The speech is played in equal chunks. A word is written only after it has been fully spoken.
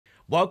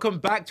Welcome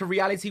back to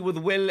Reality with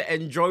Will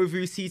and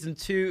Njobvu. Season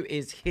 2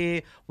 is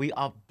here. We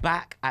are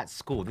back at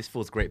school. This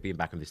feels great being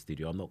back in the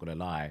studio, I'm not going to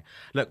lie.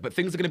 Look, but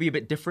things are going to be a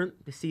bit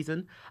different this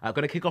season. I'm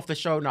going to kick off the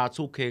show now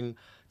talking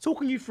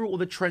you through all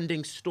the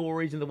trending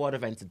stories in the world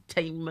of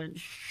entertainment,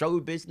 show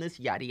business,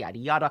 yada, yada,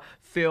 yada,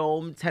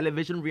 film,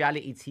 television,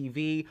 reality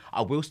TV.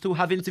 I will still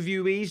have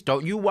interviewees,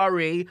 don't you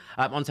worry.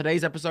 On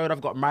today's episode,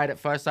 I've got Married at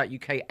First Sight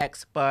UK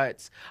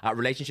experts,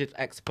 relationships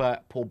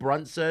expert Paul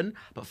Brunson.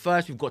 But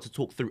first, we've got to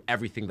talk through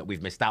everything that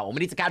we've missed out on. We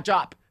need to catch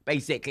up,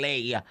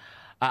 basically.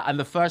 And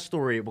the first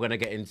story we're going to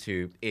get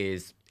into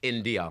is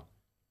Indiyah.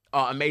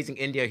 Amazing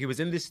Indiyah, who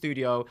was in this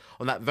studio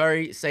on that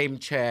very same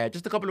chair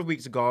just a couple of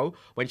weeks ago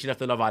when she left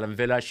the Love Island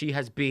villa. She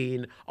has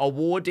been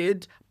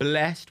awarded,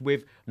 blessed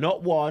with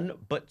not one,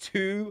 but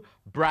 2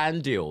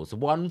 brand deals.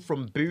 One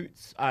from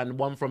Boots and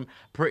one from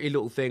Pretty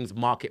Little Things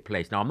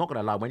Marketplace. Now, I'm not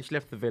going to lie, when she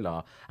left the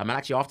villa, and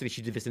actually after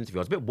she did this interview, I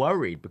was a bit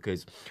worried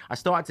because I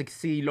started to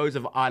see loads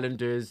of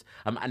islanders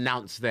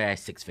announce their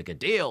 6-figure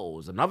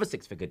deals, another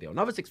 6-figure deal,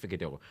 another 6-figure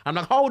deal. I'm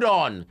like, hold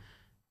on.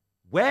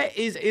 Where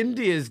is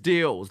Indiyah's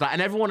deals?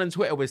 And everyone on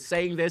Twitter was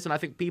saying this, and I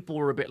think people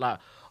were a bit like,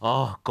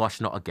 oh, gosh,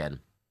 not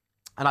again.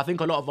 And I think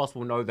a lot of us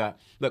will know that,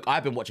 look,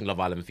 I've been watching Love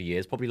Island for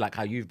years, probably like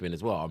how you've been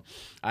as well.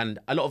 And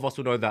a lot of us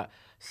will know that,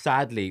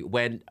 sadly,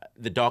 when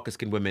the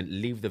darker-skinned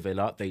women leave the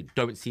villa, they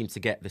don't seem to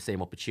get the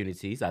same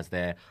opportunities as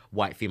their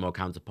white female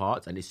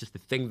counterparts. And it's just the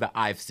thing that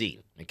I've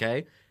seen,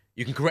 okay?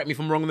 You can correct me if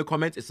I'm wrong in the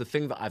comments. It's the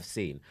thing that I've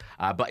seen.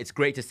 But it's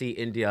great to see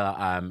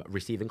Indiyah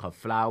receiving her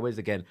flowers.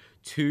 Again,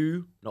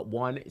 2, not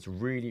 1. It's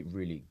really,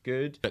 really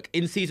good. Look,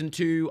 in season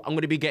 2, I'm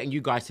going to be getting you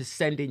guys to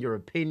send in your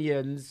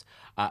opinions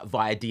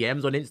via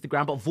DMs on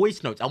Instagram, but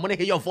voice notes. I want to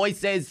hear your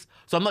voices.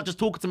 So I'm not just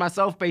talking to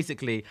myself,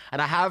 basically.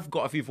 And I have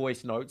got a few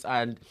voice notes.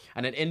 And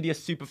an Indiyah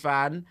super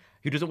fan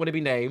who doesn't want to be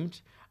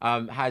named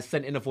has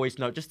sent in a voice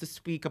note just to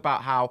speak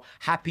about how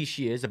happy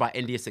she is about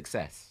Indiyah's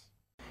success.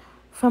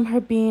 From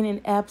her being an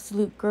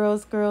absolute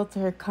girl's girl to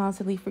her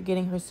constantly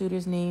forgetting her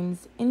suitors'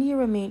 names, Indiyah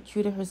remained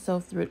true to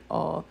herself through it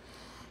all.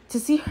 To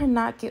see her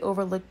not get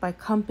overlooked by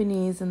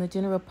companies and the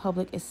general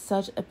public is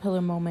such a pillar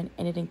moment,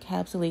 and it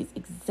encapsulates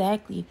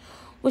exactly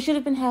what should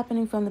have been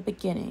happening from the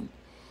beginning.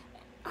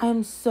 I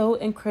am so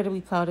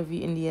incredibly proud of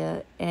you,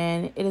 Indiyah,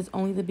 and it is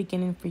only the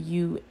beginning for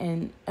you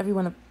and every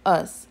one of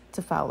us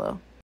to follow.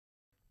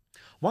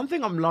 One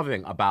thing I'm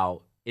loving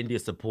about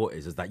Indiyah's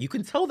supporters is that you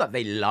can tell that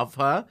they love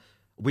her.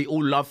 We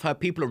all love her.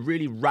 People are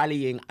really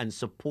rallying and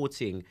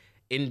supporting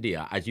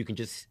Indiyah, as you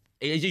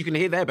can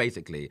hear there,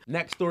 basically.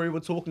 Next story we're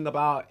talking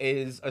about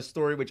is a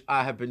story which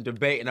I have been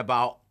debating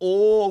about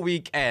all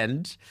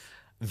weekend.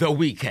 The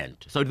Weeknd.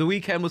 So The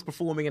Weeknd was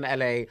performing in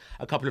LA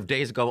a couple of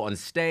days ago on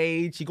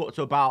stage. He got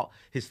to about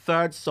his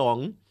 3rd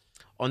song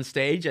on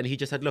stage and he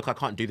just said, look, I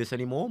can't do this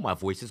anymore. My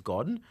voice is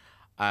gone.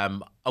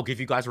 I'll give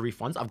you guys a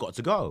refund. I've got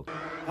to go.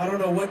 I don't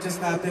know what just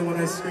happened when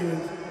I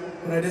screamed,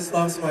 but I just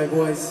lost my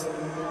voice.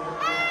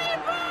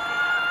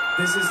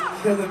 This is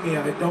killing me.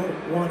 I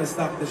don't want to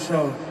stop the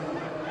show.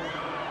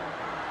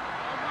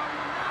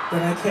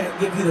 But I can't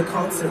give you the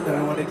concert that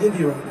I want to give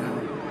you right now.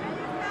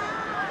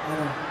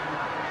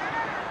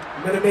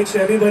 I'm going to make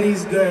sure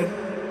everybody's good,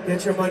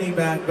 get your money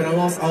back, but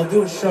I'll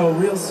do a show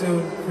real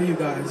soon for you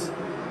guys.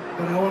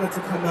 But I wanted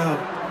to come out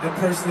and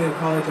personally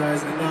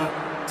apologize and not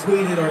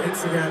tweet it or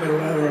Instagram it or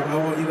whatever. I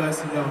want you guys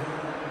to know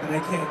that I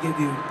can't give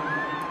you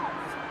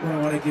what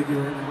I want to give you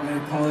right now.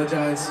 I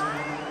apologize.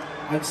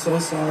 I'm so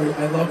sorry.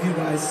 I love you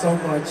guys so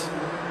much.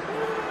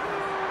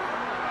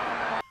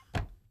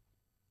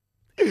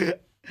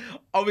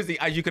 Obviously,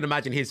 as you can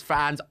imagine, his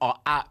fans are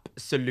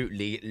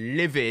absolutely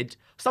livid.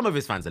 Some of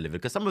his fans are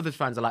livid because some of his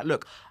fans are like,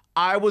 look,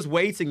 I was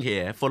waiting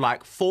here for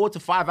like 4 to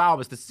 5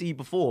 hours to see you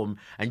perform,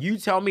 and you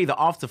tell me that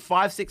after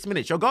 5-6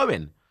 minutes, you're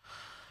going.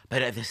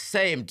 But at the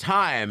same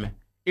time,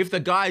 if the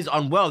guy's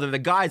unwell, then the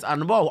guy's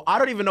unwell. I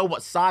don't even know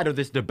what side of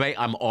this debate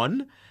I'm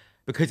on,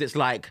 because it's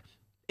like,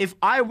 if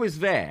I was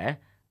there,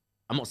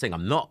 I'm not saying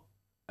I'm not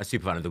a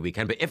super fan of The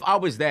Weeknd, but if I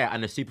was there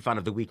and a super fan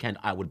of The Weeknd,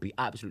 I would be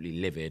absolutely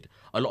livid.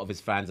 A lot of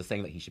his fans are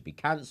saying that he should be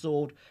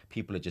cancelled.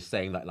 People are just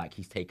saying that like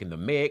he's taken the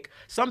mick.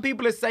 Some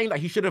people are saying that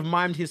he should have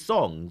mimed his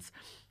songs,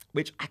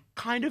 which I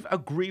kind of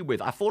agree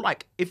with. I feel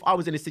like if I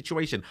was in a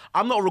situation,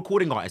 I'm not a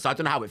recording artist, so I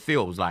don't know how it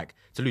feels like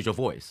to lose your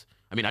voice.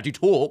 I mean, I do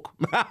talk,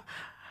 but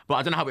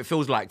I don't know how it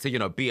feels like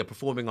to, be a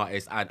performing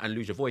artist and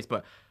lose your voice.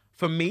 But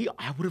for me,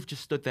 I would have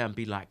just stood there and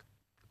be like,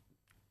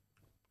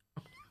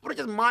 I would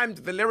have just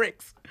mimed the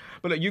lyrics.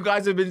 But look, you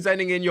guys have been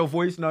sending in your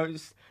voice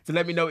notes to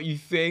let me know what you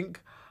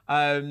think.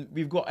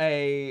 We've got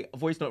a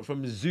voice note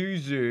from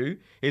Zuzu.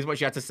 Here's what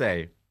she had to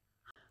say.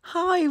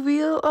 Hi,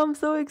 Will. I'm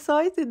so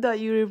excited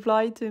that you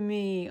replied to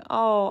me.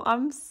 Oh,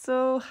 I'm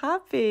so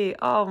happy.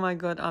 Oh, my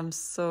God.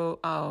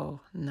 Oh,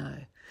 no.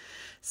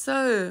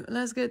 So,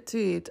 let's get to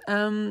it.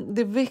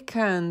 The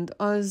Weeknd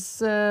as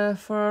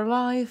for a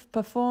live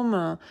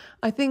performer,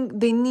 I think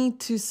they need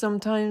to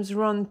sometimes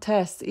run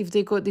tests if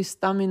they got the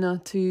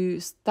stamina to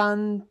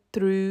stand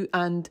through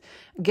and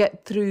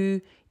get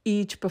through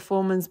each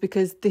performance,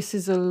 because this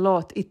is a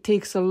lot. It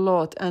takes a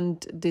lot,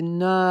 and the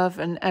nerve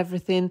and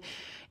everything.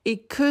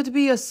 it could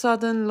be a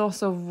sudden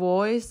loss of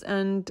voice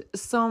and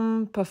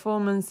some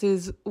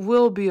performances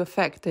will be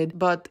affected,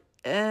 but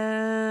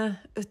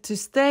to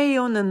stay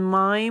on and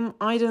mime,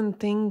 I don't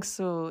think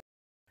so.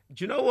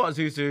 Do you know what,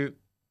 Zuzu?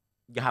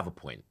 You have a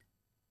point.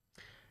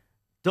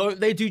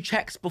 Don't they do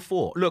checks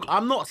before? Look,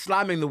 I'm not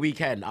slamming The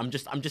Weeknd. I'm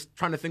just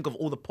trying to think of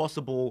all the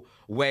possible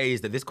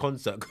ways that this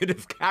concert could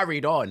have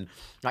carried on.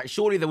 Like,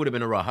 surely there would have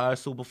been a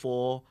rehearsal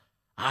before.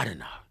 I don't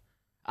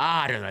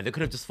know. They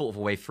could have just thought of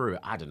a way through it.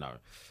 I don't know.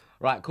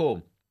 Right,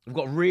 cool. We've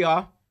got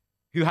Ria,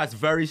 who has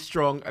very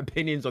strong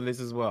opinions on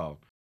this as well.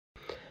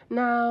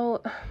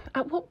 Now,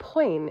 at what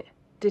point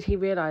did he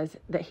realise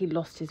that he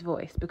lost his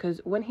voice?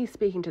 Because when he's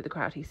speaking to the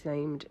crowd, he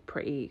seemed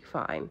pretty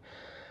fine.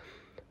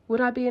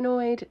 Would I be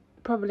annoyed?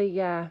 Probably,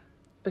 yeah,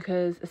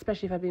 because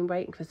especially if I'd been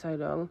waiting for so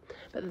long.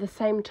 But at the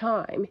same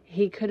time,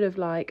 he could have,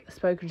 like,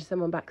 spoken to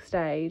someone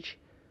backstage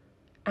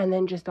and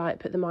then just, like,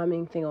 put the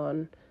miming thing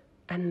on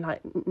and,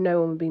 like,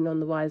 no one would be none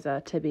the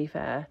wiser, to be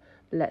fair.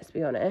 Let's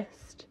be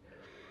honest.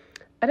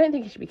 I don't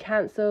think he should be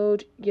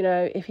cancelled. You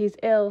know, if he's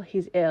ill,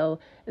 he's ill.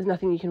 There's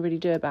nothing you can really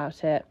do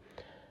about it.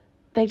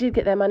 They did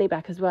get their money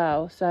back as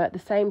well. So at the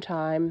same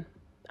time,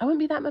 I wouldn't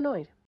be that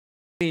annoyed.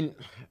 I mean,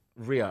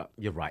 Ria,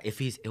 you're right. If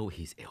he's ill,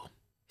 he's ill.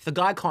 If the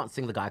guy can't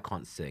sing, the guy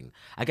can't sing.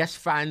 I guess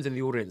fans in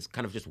the audience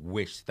kind of just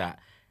wish that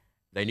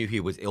they knew he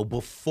was ill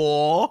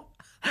before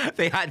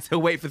they had to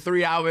wait for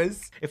 3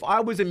 hours. If I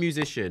was a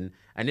musician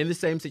and in the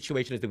same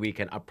situation as The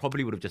Weeknd, I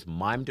probably would have just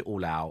mimed it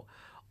all out.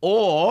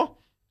 Or,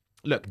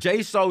 look,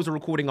 Jay Soul's a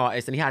recording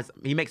artist and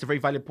he makes a very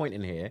valid point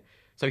in here.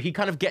 So he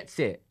kind of gets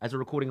it as a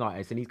recording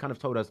artist and he's kind of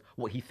told us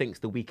what he thinks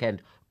The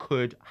Weeknd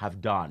could have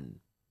done.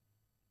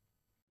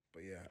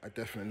 But yeah, I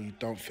definitely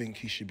don't think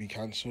he should be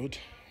cancelled.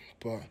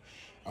 But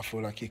I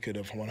feel like he could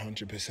have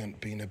 100%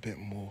 been a bit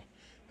more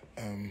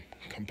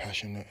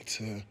compassionate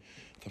to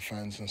the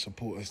fans and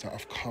supporters that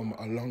have come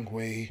a long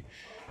way,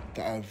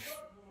 that have,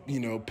 you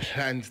know,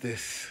 planned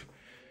this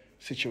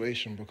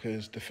situation.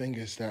 Because the thing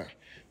is that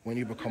when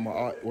you become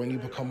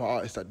an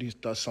artist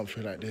that does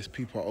something like this,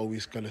 people are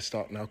always going to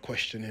start now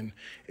questioning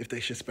if they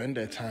should spend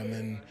their time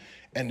and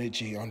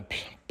energy on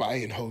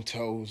buying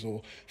hotels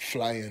or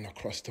flying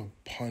across the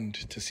pond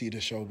to see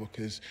the show,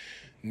 because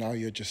now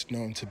you're just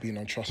known to being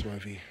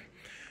untrustworthy.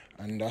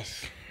 And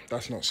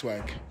that's not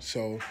swag.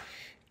 So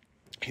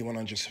he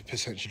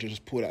 100% should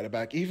just pull it out of the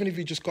bag. Even if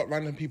he just got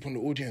random people in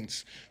the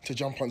audience to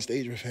jump on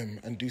stage with him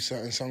and do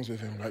certain songs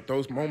with him. Like,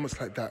 those moments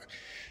like that,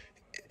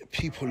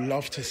 people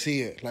love to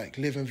see it. Like,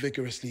 living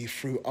vigorously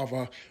through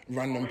other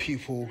random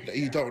people that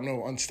you don't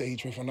know on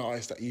stage with an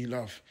artist that you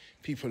love.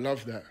 People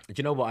love that. Do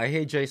you know what? I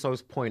hear Jay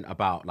Soul's point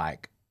about,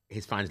 like,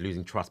 his fans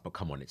losing trust, but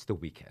come on, it's The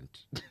Weeknd.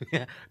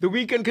 The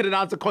Weeknd could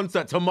announce a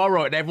concert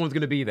tomorrow and everyone's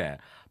going to be there.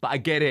 But I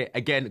get it.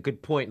 Again,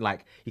 good point.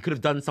 Like, he could have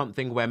done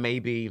something where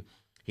maybe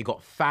he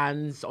got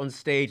fans on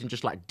stage and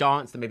just, like,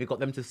 danced and maybe got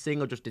them to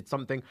sing or just did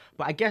something.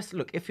 But I guess,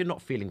 look, if you're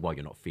not feeling well,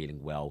 you're not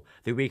feeling well.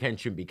 The Weeknd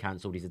shouldn't be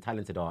cancelled. He's a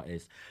talented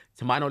artist.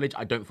 To my knowledge,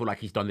 I don't feel like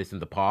he's done this in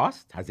the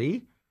past. Has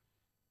he?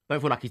 Don't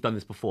feel like he's done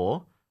this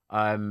before.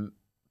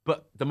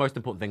 But the most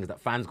important thing is that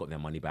fans got their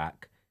money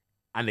back.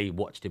 And they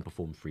watched him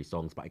perform 3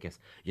 songs. But I guess,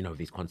 you know,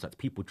 these concerts,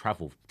 people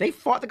travel. They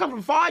come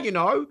from far, you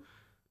know.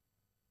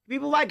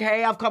 People like,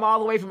 hey, I've come all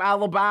the way from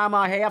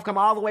Alabama. Hey, I've come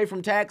all the way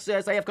from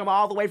Texas. Hey, I've come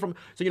all the way from...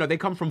 So, you know, they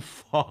come from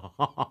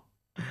far.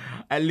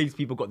 At least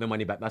people got their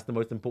money back. That's the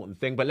most important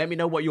thing. But let me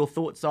know what your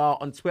thoughts are.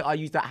 On Twitter, I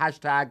use that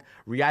hashtag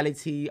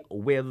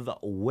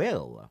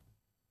 #RealityWithWill.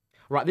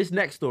 Right, this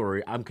next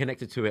story, I'm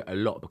connected to it a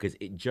lot because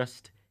it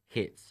just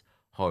hits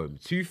home.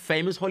 2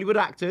 famous Hollywood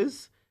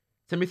actors,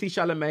 Timothée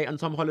Chalamet and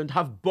Tom Holland,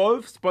 have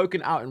both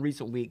spoken out in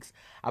recent weeks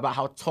about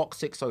how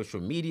toxic social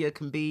media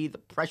can be, the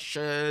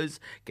pressures,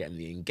 getting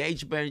the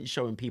engagement,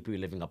 showing people you're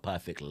living a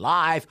perfect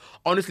life.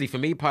 Honestly, for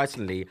me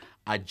personally,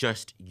 I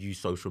just use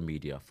social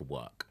media for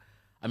work.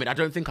 I mean, I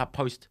don't think I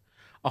post...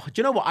 Oh, do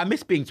you know what? I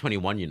miss being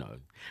 21, you know?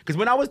 Because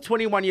when I was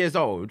 21 years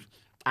old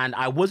and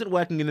I wasn't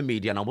working in the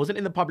media and I wasn't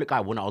in the public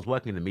eye when I was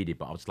working in the media,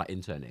 but I was like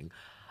interning,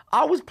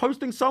 I was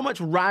posting so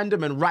much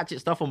random and ratchet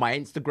stuff on my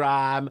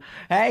Instagram.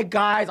 Hey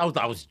guys,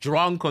 I was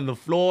drunk on the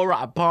floor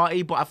at a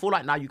party, but I feel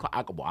like now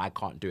I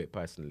can't do it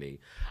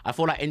personally. I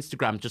feel like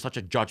Instagram's just such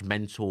a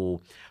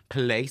judgmental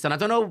place. And I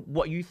don't know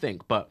what you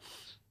think, but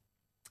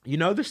you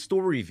know the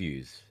story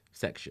views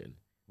section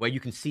where you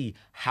can see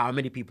how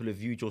many people have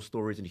viewed your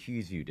stories and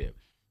who's viewed it.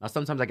 Now,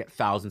 sometimes I get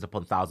thousands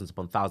upon thousands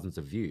upon thousands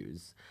of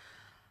views.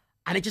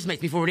 And it just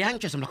makes me feel really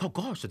anxious. I'm like, oh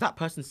gosh, so that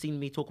person's seen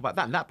me talk about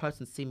that and that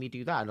person's seen me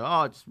do that. And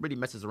it just really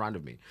messes around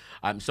with me.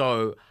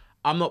 So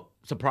I'm not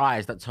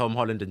surprised that Tom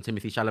Holland and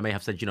Timothée Chalamet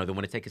have said, you know, they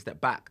want to take a step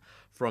back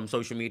from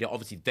social media.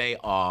 Obviously, they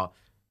are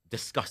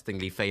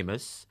disgustingly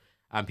famous.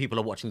 And people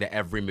are watching their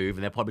every move.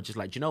 And they're probably just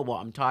like, do you know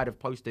what? I'm tired of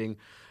posting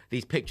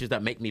these pictures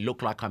that make me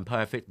look like I'm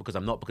perfect because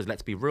I'm not. Because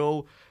let's be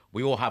real,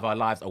 we all have our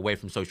lives away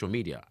from social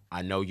media.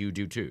 I know you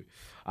do too.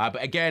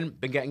 But again,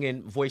 been getting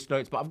in voice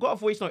notes. But I've got a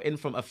voice note in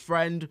from a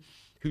friend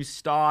who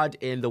starred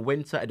in the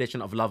winter edition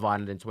of Love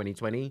Island in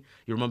 2020.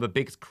 You remember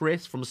Biggs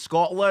Chris from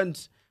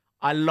Scotland?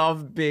 I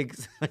love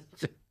Biggs.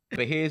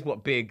 But here's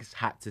what Biggs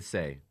had to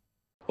say.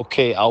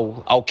 Okay,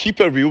 I'll keep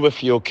it real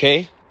with you,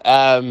 okay?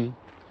 I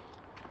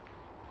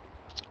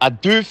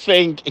do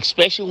think,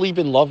 especially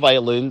leaving Love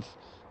Island,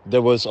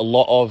 there was a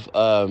lot of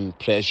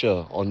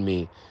pressure on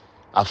me,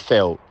 I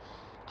felt,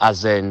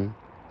 as in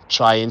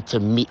trying to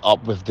meet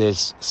up with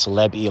this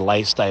celebrity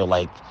lifestyle,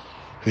 like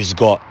who's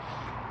got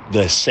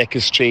the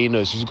sickest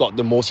trainers, who's got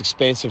the most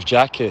expensive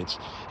jackets.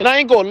 And I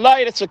ain't gonna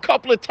lie, it's a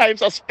couple of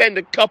times I spent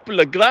a couple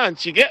of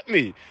grand, you get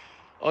me,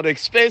 on an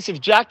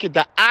expensive jacket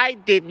that I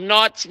did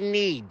not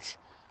need.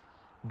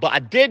 But I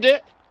did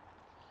it.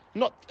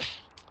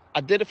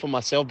 I did it for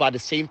myself, but at the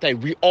same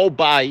time, we all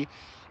buy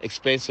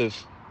expensive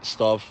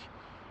stuff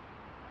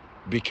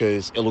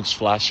because it looks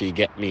flashy, you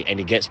get me, and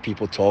it gets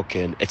people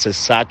talking. It's a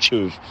sad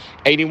truth.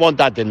 Anyone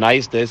that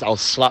denies this, I'll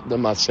slap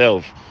them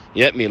myself.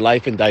 You get me?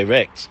 Life and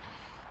direct.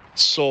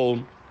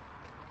 So,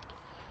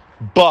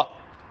 but,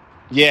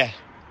 yeah,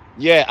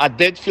 I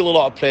did feel a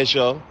lot of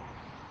pressure.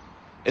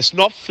 It's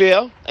not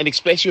fair, and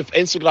especially with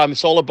Instagram,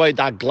 it's all about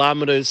that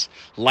glamorous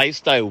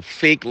lifestyle,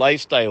 fake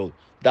lifestyle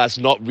that's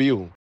not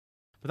real.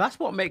 But that's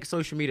what makes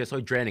social media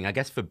so draining. I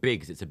guess for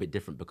Biggs, it's a bit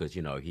different because,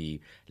 you know, he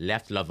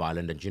left Love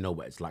Island, and you know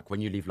what it's like. When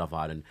you leave Love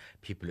Island,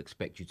 people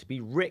expect you to be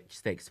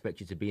rich. They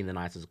expect you to be in the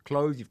nicest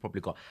clothes. You've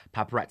probably got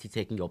paparazzi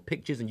taking your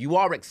pictures, and you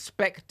are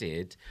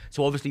expected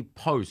to obviously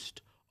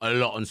post a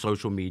lot on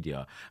social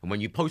media. And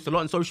when you post a lot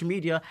on social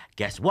media,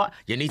 guess what?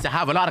 You need to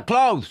have a lot of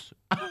clothes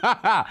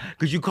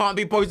because you can't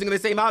be posting in the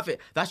same outfit.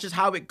 That's just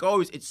how it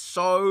goes. It's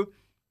so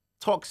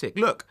toxic.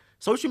 Look,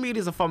 social media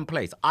is a fun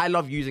place. I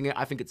love using it.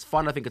 I think it's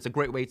fun. I think it's a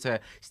great way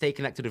to stay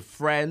connected with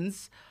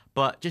friends,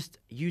 but just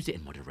use it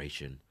in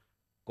moderation.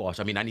 Gosh,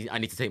 I mean, I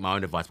need to take my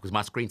own advice because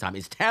my screen time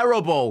is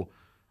terrible.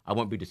 I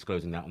won't be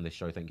disclosing that on this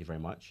show, thank you very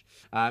much.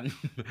 But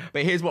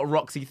here's what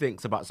Roxy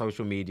thinks about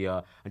social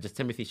media and just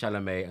Timothée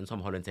Chalamet and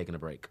Tom Holland taking a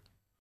break.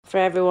 For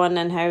everyone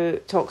and how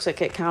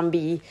toxic it can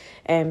be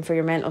for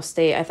your mental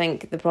state. I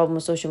think the problem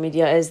with social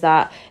media is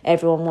that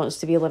everyone wants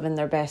to be living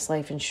their best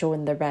life and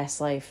showing their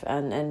best life,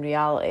 and in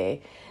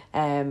reality,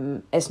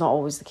 it's not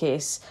always the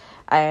case.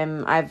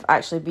 I've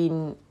actually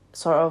been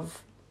sort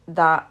of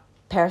that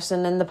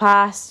person in the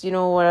past, you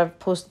know, where I've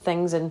posted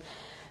things and,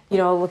 you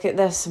know, look at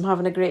this, I'm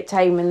having a great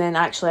time, and then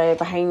actually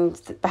behind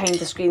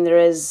the screen there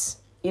is,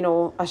 you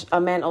know,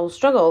 a mental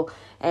struggle.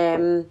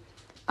 And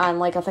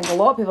like I think a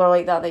lot of people are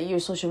like that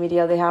use social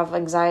media. They have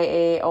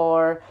anxiety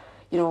or,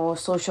 you know,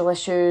 social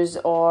issues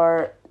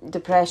or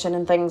depression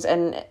and things,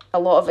 and a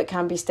lot of it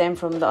can be stemmed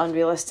from the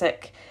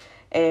unrealistic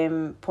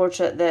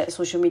portrait that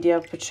social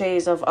media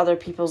portrays of other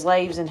people's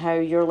lives and how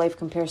your life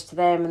compares to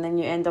them, and then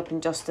you end up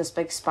in just this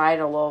big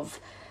spiral of,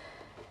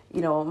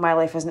 you know, my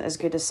life isn't as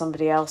good as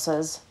somebody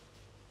else's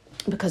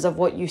because of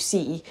what you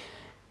see.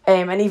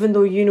 And even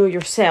though you know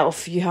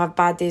yourself, you have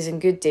bad days and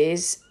good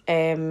days,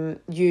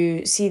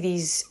 you see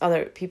these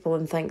other people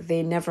and think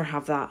they never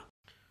have that.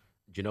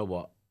 Do you know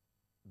what?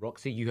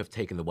 Roxy, you have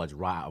taken the words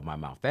right out of my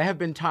mouth. There have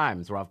been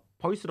times where I've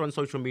posted on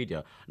social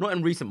media, not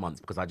in recent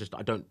months because I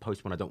don't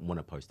post when I don't want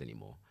to post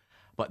anymore.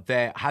 But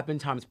there have been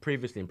times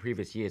previously in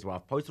previous years where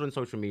I've posted on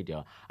social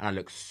media and I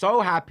look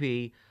so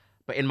happy,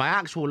 but in my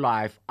actual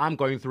life, I'm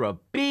going through a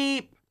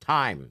beep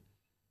time,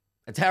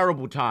 a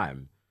terrible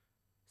time.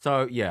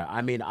 So, yeah,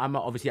 I mean, I'm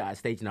obviously at a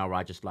stage now where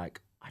I just,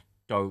 like, I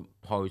don't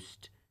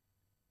post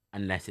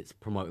unless it's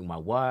promoting my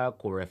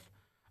work or if,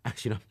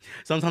 actually, you know,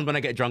 sometimes when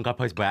I get drunk, I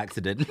post by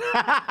accident.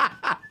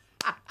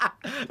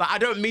 Like, I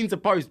don't mean to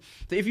post.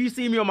 So if you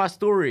see me on my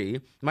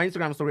story, my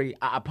Instagram story,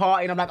 at a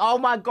party, and I'm like, oh,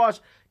 my gosh,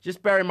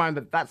 just bear in mind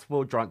that that's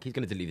Will drunk. He's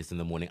going to delete this in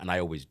the morning, and I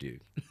always do.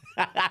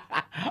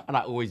 And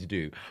I always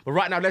do. But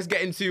right now, let's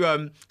get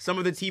into some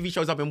of the TV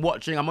shows I've been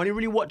watching. I'm only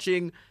really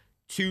watching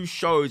 2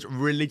 shows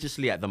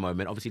religiously at the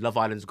moment. Obviously, Love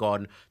Island's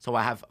gone, so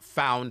I have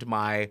found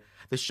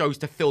the shows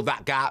to fill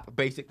that gap,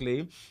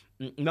 basically.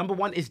 Number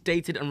 1 is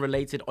Dated and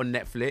Related on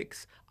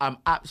Netflix. I'm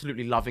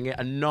absolutely loving it.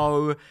 And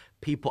no,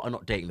 people are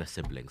not dating their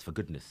siblings, for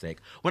goodness sake.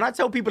 When I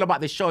tell people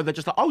about this show, they're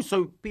just like, oh,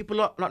 so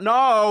people are like,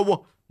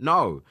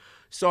 no.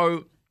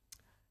 So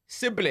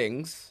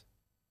siblings,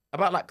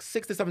 about like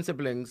 6 to 7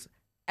 siblings,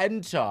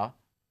 enter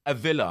a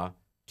villa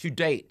to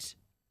date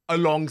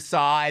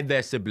alongside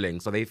their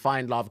siblings. So they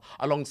find love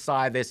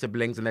alongside their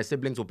siblings, and their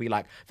siblings will be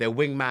like their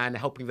wingman,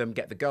 helping them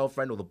get the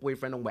girlfriend or the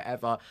boyfriend or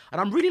whatever. And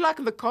I'm really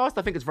liking the cast.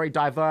 I think it's very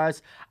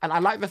diverse. And I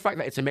like the fact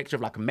that it's a mixture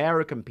of like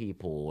American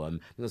people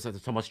and there's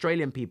some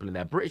Australian people and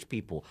there, British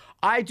people.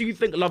 I do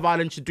think Love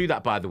Island should do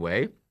that, by the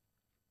way.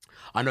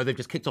 I know they've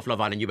just kicked off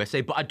Love Island USA,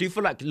 but I do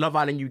feel like Love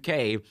Island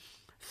UK,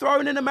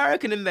 throwing an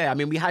American in there. I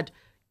mean, we had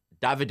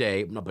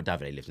Davide, not but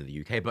Davide lives in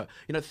the UK, but,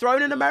 you know,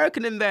 throwing an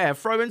American in there,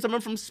 throwing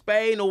someone from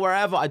Spain or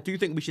wherever. I do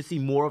think we should see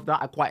more of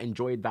that. I quite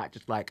enjoyed that,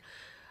 just like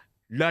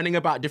learning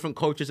about different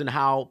cultures and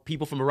how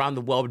people from around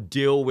the world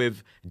deal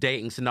with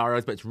dating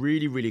scenarios, but it's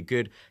really, really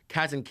good.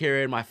 Kaz and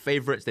Kieran, my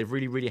favorites, they've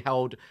really, really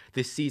held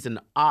this season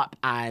up,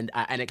 and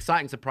an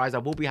exciting surprise, I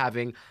will be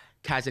having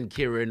Kaz and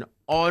Kieran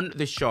on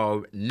the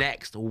show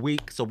next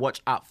week, so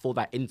watch out for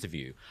that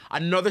interview.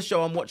 Another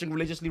show I'm watching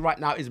religiously right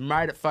now is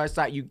Married at First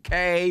Sight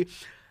UK.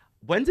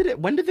 When did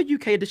the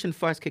UK edition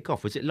first kick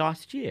off? Was it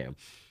last year?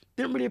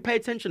 Didn't really pay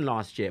attention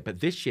last year, but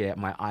this year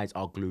my eyes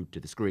are glued to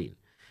the screen.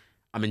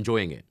 I'm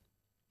enjoying it.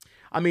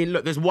 I mean,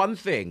 look, there's one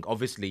thing,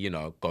 obviously, you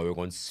know, going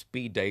on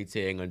speed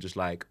dating and just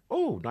like,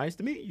 oh, nice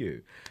to meet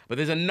you. But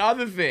there's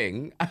another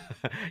thing,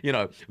 you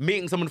know,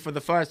 meeting someone for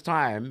the first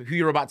time who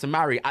you're about to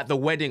marry at the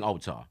wedding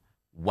altar.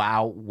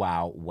 Wow,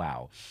 wow,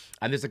 wow.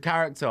 And there's a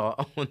character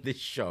on this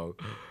show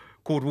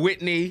called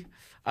Whitney.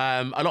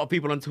 A lot of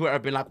people on Twitter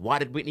have been like, why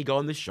did Whitney go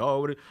on the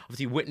show?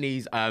 Obviously,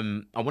 Whitney's, I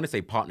want to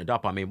say partnered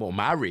up,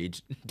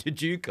 married to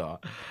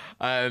Juka.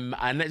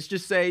 And let's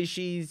just say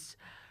she's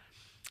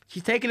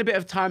taken a bit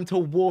of time to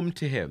warm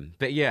to him.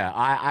 But yeah,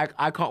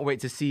 I can't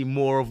wait to see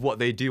more of what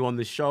they do on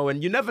the show.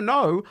 And you never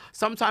know,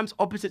 sometimes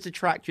opposites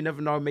attract. You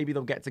never know, maybe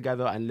they'll get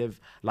together and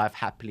live life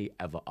happily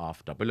ever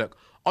after. But look,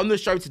 on the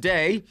show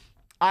today,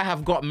 I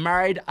have got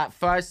Married at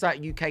First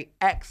Sight UK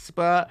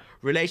expert,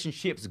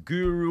 relationships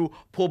guru,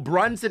 Paul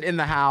Brunson in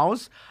the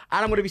house.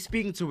 And I'm going to be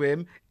speaking to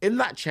him in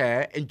that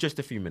chair in just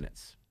a few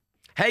minutes.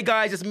 Hey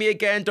guys, it's me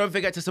again. Don't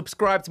forget to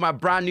subscribe to my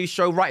brand new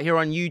show right here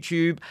on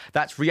YouTube.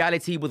 That's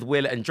Reality with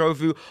Will and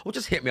Njobvu. Or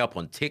just hit me up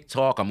on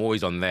TikTok. I'm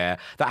always on there.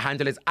 That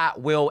handle is at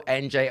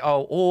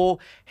WillNJO. Or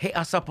hit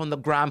us up on the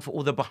gram for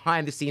all the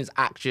behind the scenes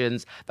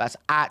actions. That's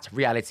at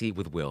Reality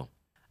with Will.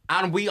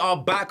 And we are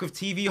back with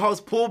TV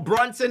host Paul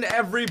Brunson,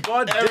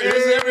 everybody.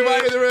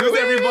 Everybody in the room. Who's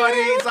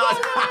everybody?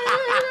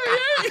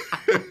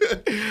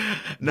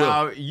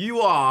 Now,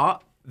 you are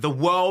the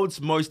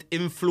world's most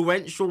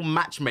influential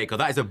matchmaker.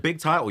 That is a big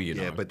title, you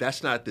know. Yeah, but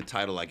that's not the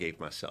title I gave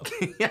myself.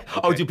 Yeah.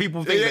 Okay. Oh, do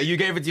people think that you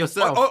gave it to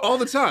yourself? All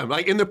the time.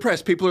 Like in the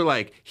press, people are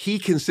like, he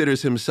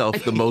considers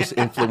himself the most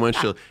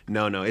influential.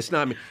 No, it's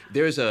not me.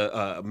 There's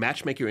a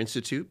matchmaker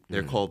institute.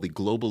 They're called the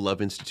Global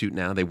Love Institute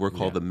now. They were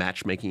called the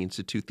Matchmaking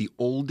Institute, the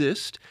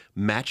oldest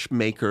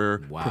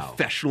matchmaker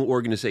professional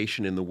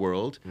organization in the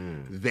world.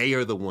 They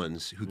are the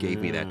ones who gave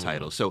me that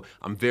title. So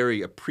I'm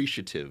very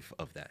appreciative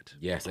of that.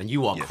 Yes, and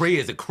you are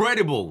a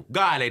credible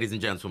guy, ladies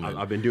and gentlemen.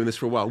 I've been doing this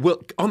for a while.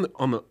 Well, on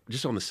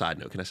the side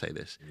note, can I say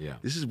this? Yeah.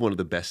 This is one of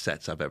the best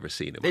sets I've ever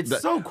seen.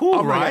 It's so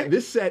cool, right?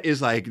 This set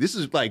is like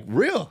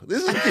real.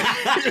 This is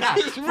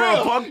it's for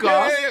real. a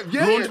podcast.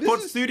 Yeah. Launchpod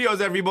Studios,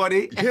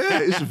 everybody. Yeah,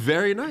 it's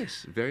very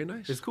nice. Very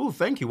nice. It's cool.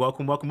 Thank you.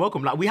 Welcome.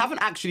 Like, we haven't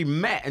actually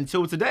met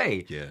until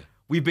today. Yeah.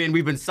 We've been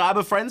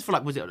cyber friends for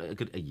like, was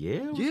it a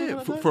year? Yeah,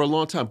 for a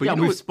long time. But yeah,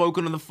 we've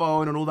spoken on the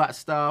phone and all that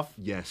stuff.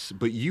 Yes,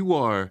 but you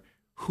are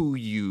who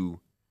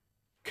you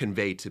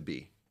convey to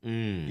be.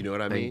 You know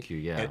what I mean? Thank you,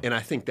 yeah. And I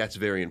think that's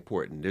very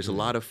important. There's a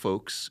lot of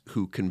folks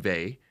who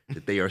convey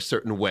that they are a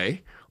certain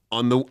way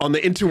on the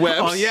interwebs.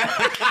 Oh yeah.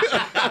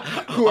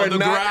 who on are the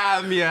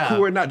not, gram, yeah.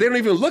 Who are not, they don't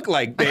even look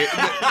like they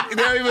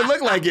don't even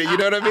look like it, you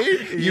know what I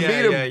mean? You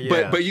meet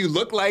them, but you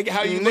look like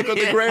how you look on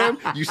the gram,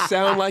 you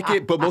sound like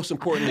it, but most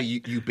importantly,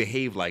 you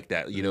behave like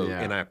that, you know,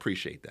 and I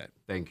appreciate that.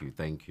 Thank you.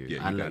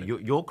 Yeah, and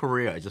your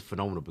career is just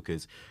phenomenal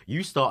because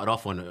you started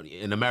off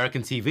in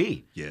American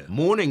TV. Yeah.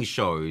 Morning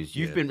shows.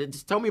 You've been.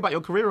 Just tell me about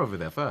your career over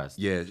there first.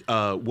 Yeah.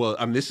 Well,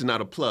 I mean, this is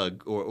not a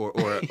plug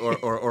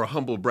or a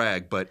humble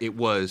brag, but it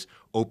was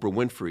Oprah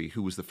Winfrey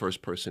who was the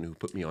first person who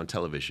put me on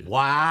television.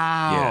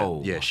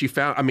 Wow. Yeah. She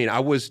found. I mean,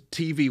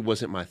 TV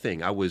wasn't my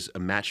thing. I was a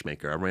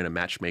matchmaker. I ran a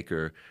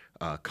matchmaker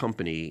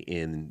company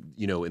in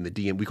the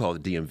DM, we call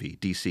it the DMV,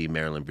 DC,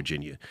 Maryland,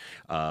 Virginia.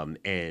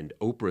 And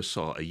Oprah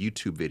saw a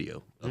YouTube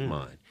video of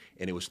mine.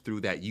 And it was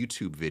through that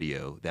YouTube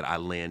video that I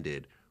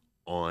landed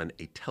on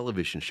a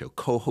television show,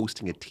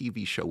 co-hosting a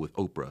TV show with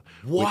Oprah.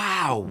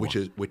 Wow. Which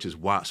is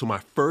wild. So my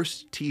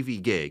first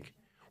TV gig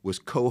was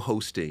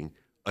co-hosting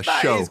a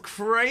That show is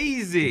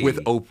crazy.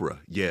 with Oprah.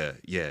 Yeah,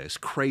 it's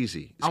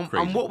crazy. It's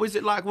crazy. And what was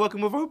it like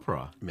working with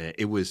Oprah? Man,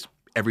 it was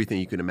everything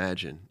you can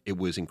imagine. It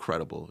was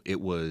incredible. It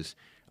was,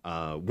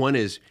 one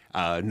is,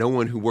 no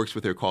one who works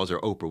with her calls her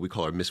Oprah. We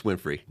call her Miss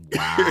Winfrey.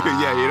 Wow.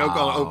 Yeah, you don't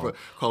call her Oprah.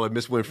 Call her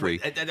Miss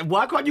Winfrey.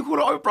 Why can't you call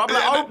her Oprah? I'm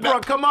like,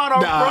 Oprah, come on,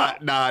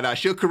 Oprah. Nah.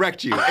 She'll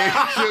correct you.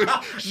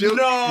 she'll,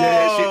 No.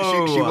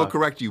 Yeah, she will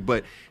correct you.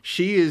 But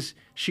she's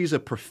a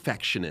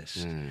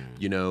perfectionist,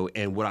 you know,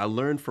 and what I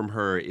learned from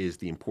her is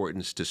the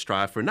importance to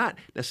strive for not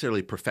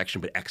necessarily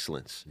perfection, but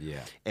excellence. Yeah.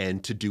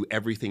 And to do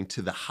everything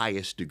to the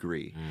highest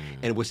degree.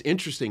 And what's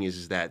interesting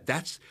is that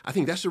I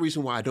think that's the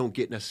reason why I don't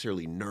get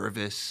necessarily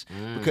nervous,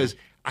 because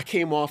I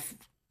came out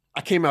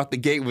the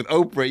gate with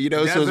Oprah, you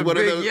know, so it's one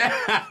of those.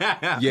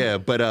 Yeah,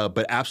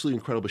 but absolutely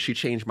incredible. She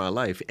changed my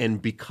life.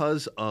 And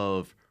because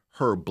of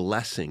her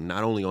blessing,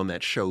 not only on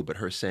that show, but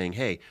her saying,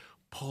 hey,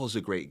 Paul's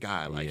a great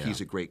guy. Like,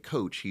 he's a great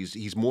coach.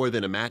 He's more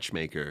than a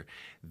matchmaker.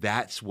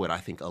 That's what I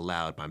think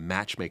allowed my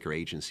matchmaker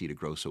agency to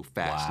grow so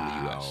fast in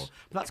the U.S.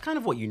 But that's kind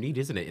of what you need,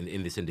 isn't it,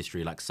 in this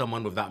industry? Like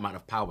someone with that amount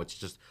of power to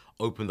just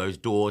open those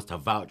doors, to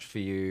vouch for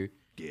you.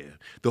 Yeah,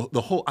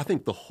 I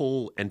think the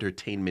whole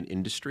entertainment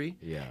industry,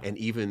 and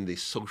even the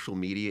social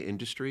media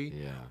industry,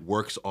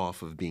 works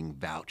off of being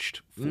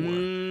vouched for,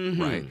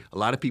 right? A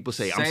lot of people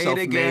say I'm self-made.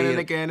 Say it again and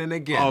again and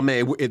again. Oh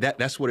man,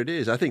 that's what it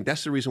is. I think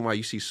that's the reason why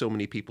you see so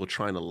many people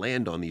trying to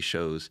land on these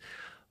shows,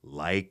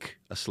 like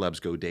a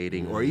Celebs Go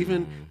Dating, or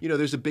even, you know,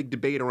 there's a big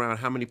debate around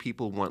how many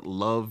people want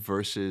love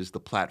versus the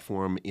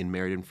platform in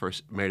Married at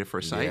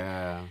First Sight.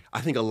 Yeah.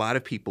 I think a lot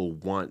of people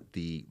want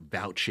the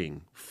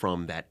vouching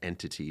from that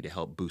entity to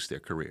help boost their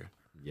career.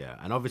 Yeah,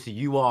 and obviously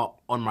you are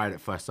on Married at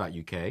First Sight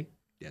UK.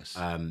 Yes.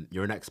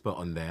 You're an expert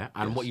on there.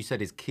 And Yes. what you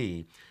said is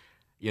key,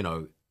 you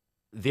know,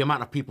 the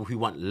amount of people who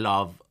want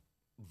love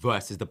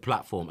versus the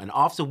platform. And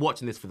after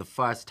watching this for the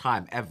first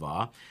time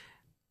ever,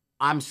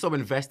 I'm so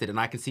invested and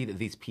I can see that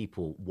these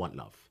people want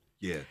love.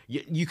 Yeah.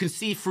 You can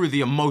see through the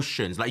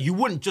emotions. Like, you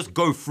wouldn't just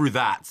go through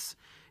that,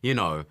 you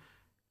know,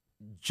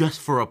 just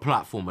for a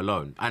platform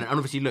alone. And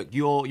obviously, look,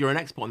 you're an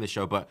expert on this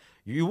show, but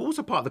you're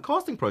also part of the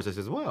casting process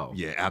as well.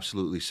 Yeah,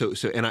 absolutely. So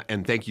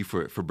and thank you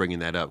for bringing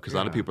that up, because a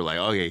lot of people are like,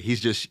 oh yeah, he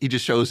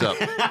just shows up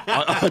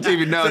on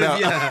TV. No,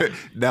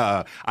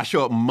 no, I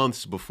show up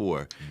months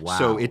before. Wow.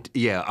 So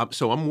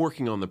so I'm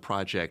working on the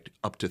project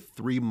up to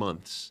 3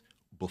 months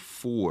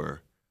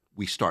before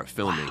we start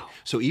filming. Wow.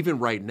 So even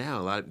right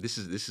now, this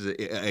is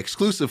an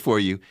exclusive for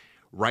you.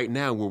 Right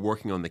now, we're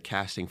working on the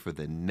casting for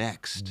the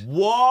next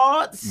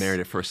What?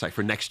 Married at First Sight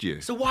for next year.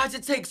 So why does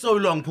it take so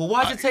long, Paul?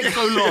 Why does it take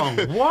so long?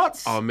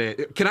 What? Oh man,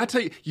 can I tell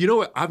you? You know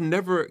what?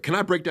 Can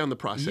I break down the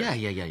process?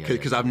 Yeah.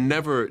 Because I've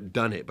never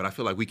done it, but I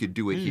feel like we could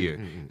do it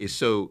here. Is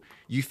so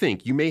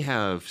you may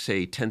have,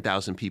 say,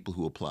 10,000 people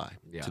who apply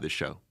to the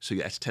show. So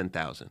that's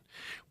 10,000.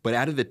 But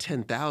out of the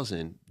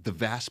 10,000, the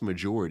vast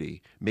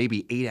majority,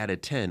 maybe 8 out of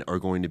 10, are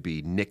going to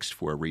be nixed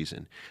for a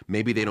reason.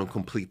 Maybe they don't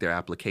complete their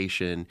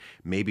application.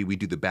 Maybe we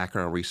do the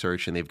background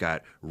research and they've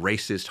got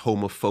racist,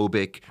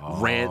 homophobic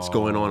rants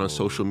going on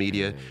social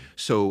media.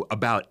 So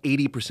about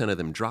 80% of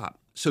them drop.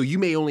 So you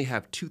may only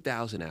have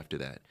 2,000 after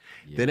that.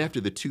 Yeah. Then after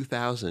the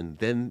 2,000,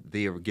 then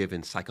they are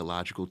given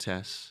psychological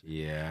tests.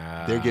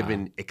 Yeah. They're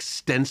given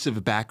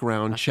extensive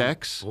background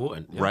checks.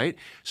 Important, yeah. Right?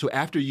 So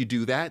after you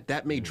do that,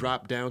 that may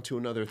drop down to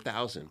another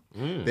 1,000.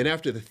 Then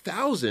after the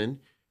 1,000,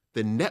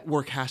 the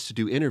network has to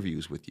do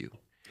interviews with you.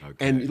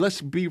 Okay. And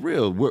let's be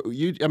real.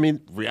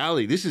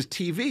 Reality, this is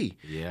TV.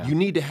 Yeah. You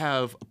need to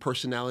have a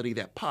personality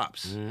that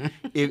pops.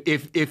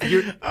 If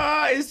you're...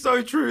 it's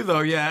so true, though,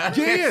 yeah.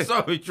 It's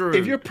so true.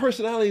 If your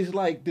personality is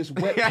like this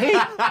wet paint...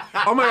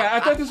 Oh, my God, I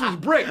thought this was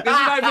brick. This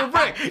is not even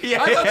brick.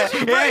 I thought this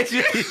was brick.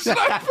 It's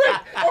not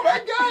brick. Oh,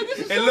 my God, this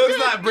is so looks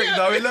good. like brick,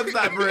 though. It looks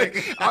like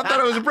brick. I thought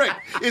it was a brick.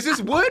 Is this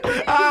wood?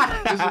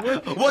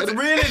 What's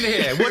real in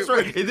here? What's real?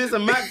 Is this a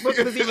MacBook?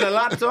 Is this even a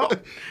laptop?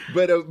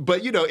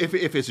 But you know, if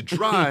it's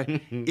dry...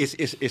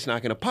 It's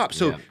not going to pop.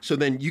 So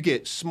then you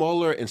get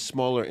smaller and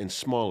smaller and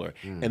smaller,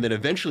 and then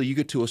eventually you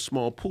get to a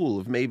small pool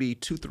of maybe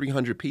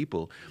 200-300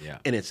 people,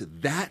 and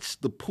that's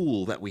the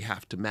pool that we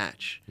have to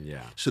match.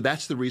 Yeah. So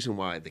that's the reason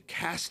why the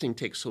casting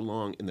takes so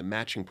long and the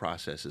matching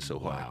process is so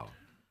hard. Wow.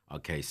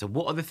 Okay. So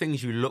what are the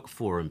things you look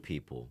for in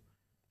people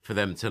for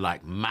them to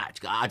like match?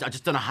 I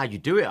just don't know how you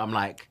do it. I'm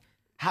like,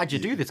 how'd you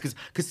do this?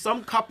 Because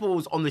some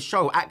couples on the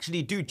show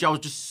actually do gel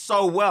just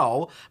so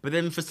well, but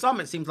then for some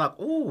it seems like,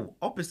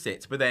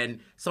 opposites, but then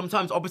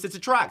sometimes opposites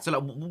attract. So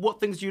like, what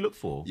things do you look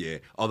for? Yeah,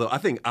 although I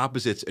think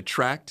opposites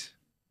attract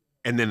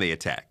and then they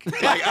attack.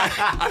 Like,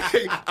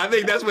 I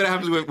think that's what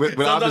happens with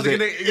opposites.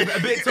 A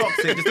bit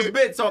toxic, just a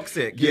bit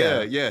toxic.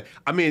 Yeah.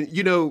 I mean,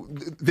 you know,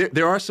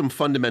 there are some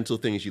fundamental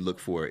things you look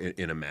for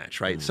in a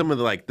match, right? Some of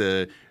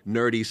the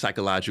nerdy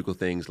psychological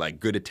things like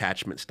good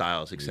attachment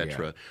styles,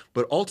 etc. Yeah.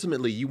 But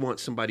ultimately, you want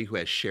somebody who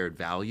has shared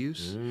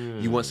values.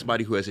 You want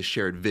somebody who has a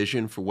shared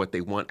vision for what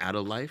they want out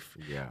of life.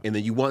 Yeah. And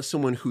then you want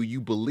someone who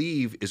you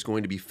believe is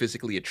going to be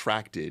physically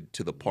attracted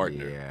to the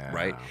partner,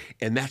 right?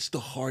 And that's the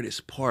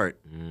hardest part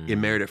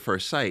in Married at First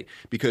Sight,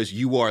 because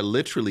you are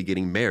literally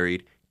getting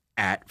married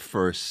at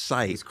first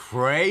sight. It's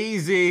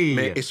crazy.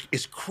 Man,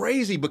 it's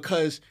crazy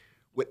because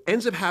what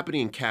ends up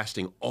happening in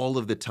casting all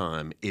of the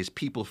time is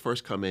people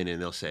first come in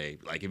and they'll say,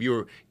 like, if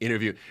you're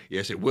interviewing,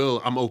 you say,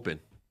 Will, I'm open.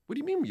 What do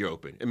you mean you're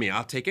open? I mean,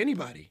 I'll take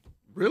anybody.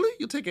 Really?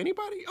 You'll take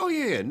anybody? Oh,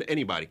 yeah,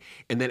 anybody.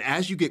 And then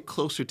as you get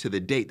closer to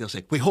the date, they'll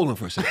say, wait, hold on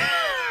for a second.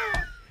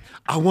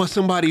 I want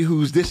somebody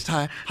who's this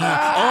type.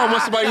 I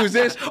want somebody who's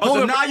this.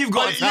 So now you've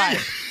got a type.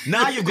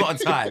 Now you've got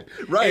a type.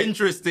 Right.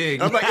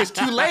 Interesting. I'm like, it's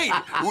too late.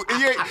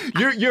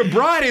 Your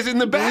bride is in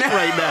the back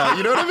right now.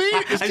 You know what I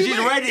mean? And she's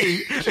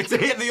ready to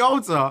hit the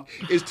altar.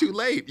 It's too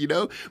late, you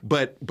know?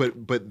 But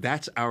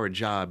that's our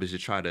job, is to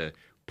try to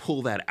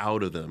pull that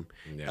out of them.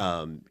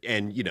 Yeah.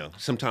 And, you know,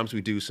 sometimes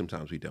we do,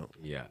 sometimes we don't.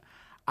 Yeah.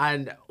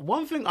 And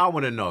one thing I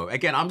want to know,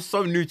 again, I'm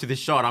so new to this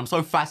show and I'm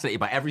so fascinated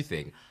by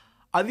everything.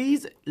 Are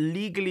these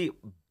legally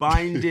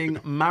binding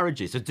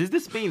marriages? So does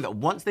this mean that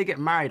once they get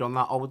married on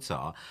that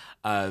altar,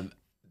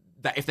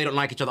 that if they don't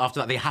like each other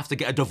after that, they have to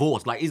get a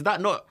divorce? Like, is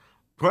that not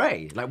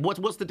pray? Like,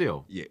 what's the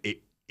deal? Yeah,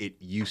 it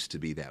used to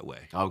be that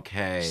way.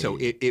 Okay. So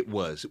it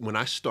was. When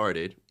I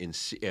started in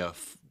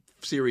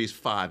Series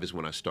 5 is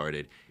when I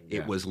started.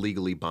 It was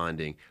legally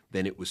bonding.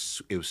 Then it was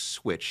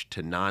switched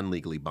to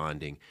non-legally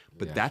bonding.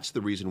 But that's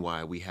the reason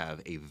why we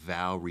have a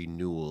vow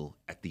renewal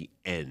at the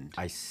end.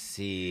 I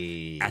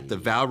see. At the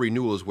vow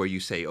renewal is where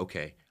you say,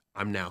 okay,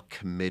 I'm now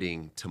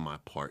committing to my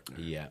partner.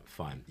 Yeah,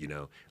 fine. You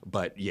know,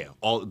 but yeah,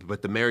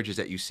 but the marriages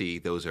that you see,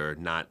 those are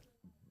not.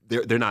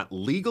 They're not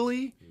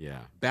legally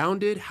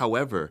bounded.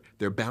 However,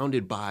 they're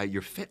bounded by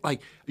your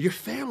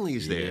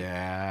family's there.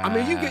 Yeah. I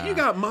mean, you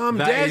got mom,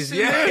 dad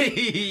sitting there.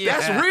 Yeah.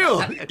 That's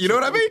real. You know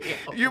what I mean?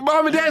 Your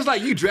mom and dad's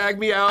like, you dragged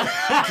me out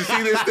to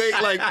see this thing.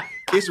 Like,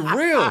 it's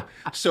real.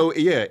 So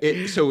yeah,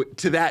 so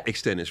to that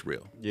extent, it's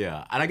real.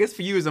 Yeah, and I guess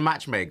for you as a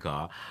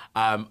matchmaker,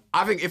 I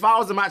think if I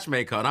was a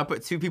matchmaker and I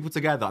put two people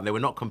together and they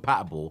were not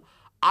compatible,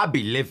 I'd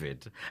be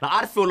livid. Like,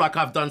 I'd feel like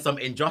I've done some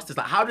injustice.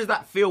 Like, how does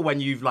that feel when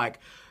you've like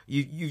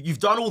you've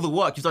done all the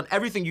work, you've done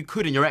everything you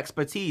could in your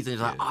expertise, and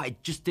it's like, oh,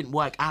 it just didn't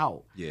work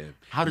out. Yeah.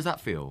 How does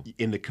that feel?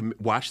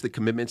 Watch the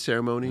commitment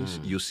ceremonies,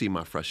 you'll see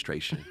my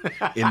frustration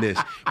in this.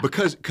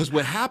 Because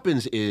what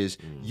happens is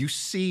you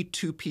see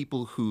two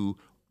people who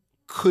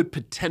could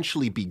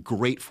potentially be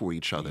great for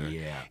each other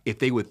if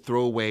they would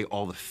throw away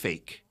all the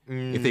fake.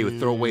 If they would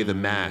throw away the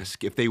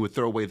mask, if they would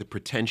throw away the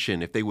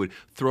pretension, if they would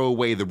throw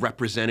away the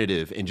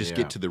representative and just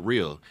get to the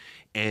real.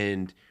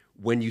 And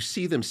when you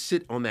see them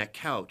sit on that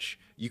couch,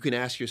 you can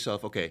ask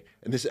yourself, okay,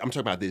 and I'm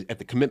talking about this at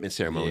the commitment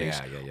ceremonies,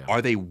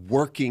 are they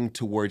working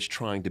towards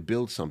trying to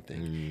build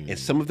something? And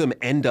some of them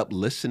end up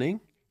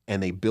listening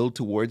and they build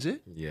towards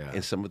it,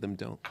 and some of them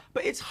don't.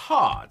 But it's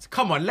hard.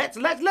 Come on, let's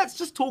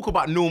just talk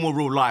about normal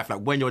real life,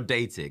 like when you're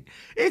dating.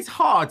 It's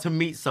hard to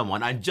meet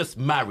someone and just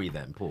marry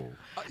them, Paul.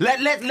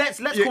 Let's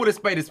call a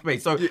spade a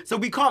spade. So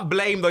we can't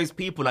blame those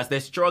people as they're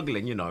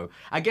struggling, you know.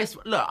 I guess,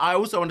 look, I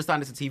also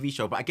understand it's a TV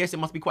show, but I guess it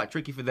must be quite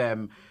tricky for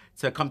them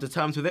to come to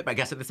terms with it, but I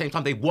guess at the same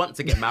time they want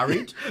to get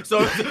married.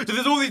 so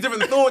there's all these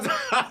different thoughts.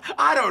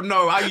 I don't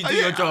know how you do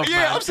your job. Yeah,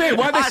 man. I'm saying,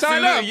 why they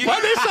sign up? Why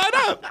they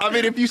sign up? I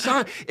mean, if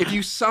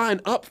you sign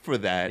up for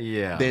that,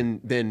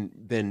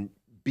 then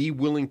be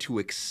willing to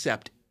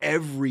accept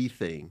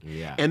everything.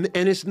 Yeah. And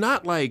it's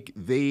not like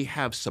they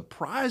have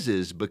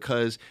surprises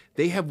because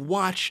they have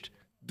watched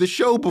the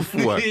show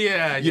before.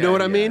 You know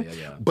what I mean?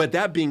 But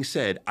that being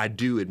said, I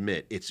do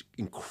admit it's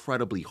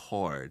incredibly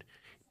hard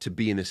to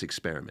be in this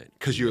experiment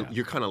because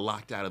you're kind of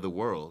locked out of the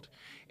world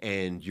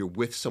and you're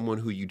with someone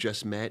who you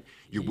just met.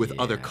 You're with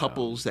other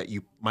couples that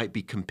you might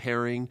be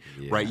comparing,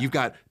 right?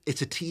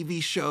 It's a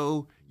TV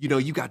show. You know,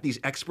 you got these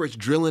experts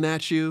drilling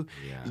at you.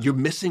 You're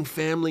missing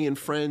family and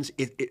friends.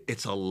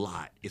 It's a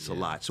lot. It's a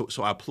lot.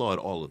 So I applaud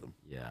all of them.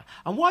 Yeah.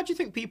 And why do you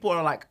think people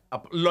are like,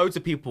 loads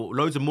of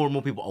more and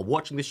more people are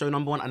watching this show,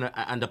 number one,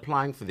 and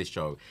applying for this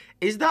show?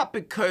 Is that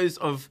because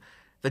of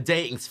the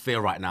dating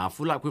sphere right now? I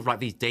feel like with like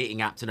these dating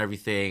apps and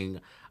everything,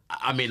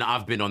 I mean,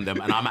 I've been on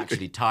them and I'm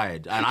actually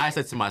tired. And I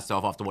said to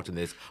myself after watching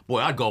this, boy,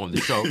 I'd go on the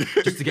show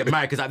just to get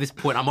married because at this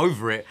point I'm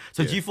over it.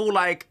 So do you feel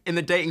like in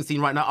the dating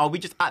scene right now, are we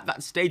just at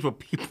that stage where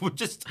people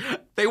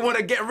they want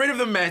to get rid of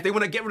the mess, they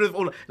want to get rid of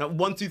all, like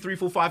 1, 2, 3,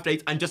 4, 5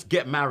 dates and just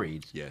get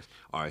married? Yes.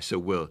 All right. So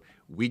Will,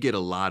 we get a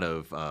lot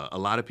of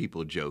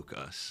people joke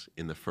us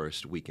in the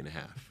first week and a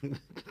half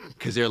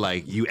because they're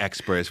like, "You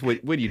experts, what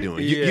are you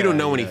doing? You don't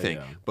know anything."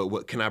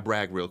 But can I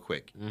brag real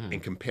quick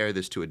and compare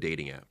this to a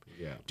dating app?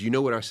 Yeah. Do you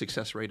know what our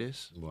success rate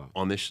is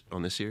on this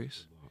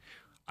series?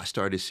 I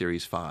started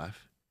Series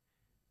 5.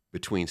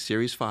 Between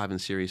Series 5 and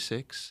Series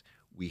 6,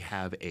 we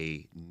have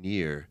a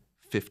near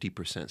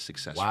 50%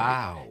 success rate.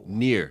 Wow.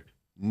 Near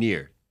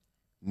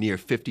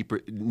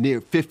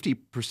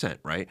 50%,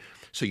 right?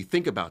 So you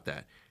think about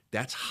that.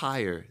 That's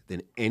higher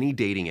than any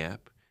dating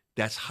app.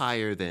 That's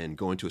higher than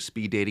going to a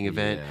speed dating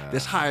event.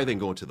 That's higher than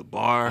going to the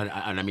bar.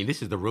 And I mean,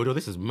 this is the real deal.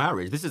 This is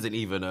marriage. This isn't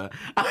even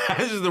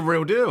this is the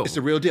real deal. It's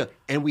the real deal.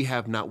 And we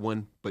have not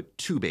one, but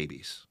 2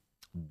 babies.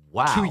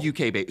 Wow. 2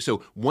 UK babies.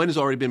 So one has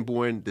already been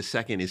born. The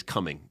second is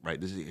coming,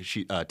 right?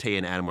 Taya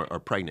and Adam are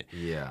pregnant.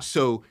 Yeah.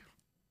 So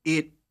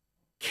it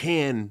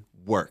can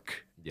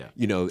work. Yeah.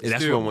 You know,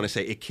 that's what I want to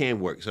say. It can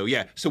work. So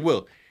yeah. So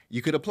Will,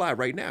 you could apply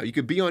right now. You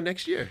could be on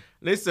next year.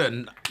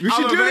 Listen, we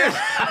should do this.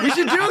 We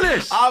should do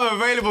this. I'm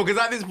available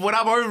because at this point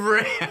I'm over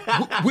it.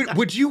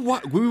 Would you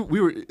want?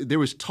 There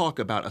was talk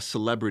about a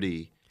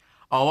celebrity.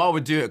 Oh, I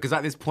would do it because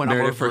at this point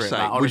I'm over first it.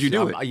 sight. Like, Would you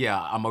do it?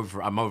 Yeah, I'm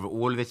over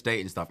all of this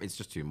dating stuff. It's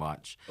just too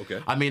much.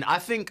 Okay. I mean, I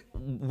think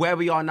where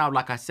we are now,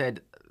 like I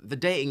said, the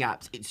dating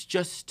apps, it's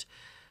just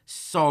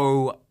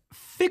so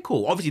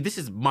fickle. Obviously, this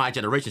is my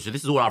generation, so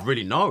this is all I've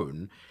really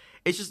known.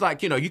 It's just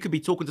like, you know, you could be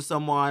talking to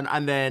someone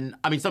and then,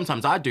 I mean,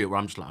 sometimes I do it where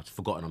I'm just like, I've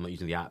forgotten I'm not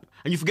using the app.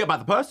 And you forget about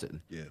the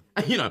person. Yeah.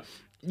 And, you know,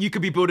 you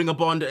could be building a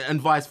bond and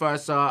vice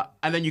versa.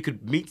 And then you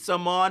could meet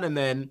someone and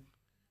then,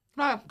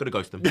 I'm going to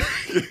ghost them.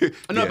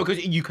 No,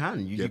 because you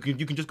can. You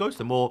can just ghost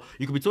them. Or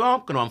you could be talking,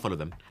 I'm going to unfollow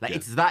them. Like,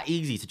 it's that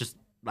easy to just,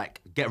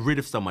 like, get rid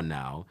of someone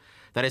now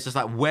that it's just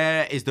like,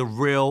 where is the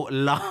real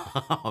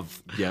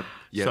love? Yep.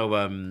 So,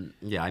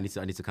 I need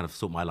to kind of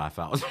sort my life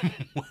out as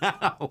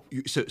well.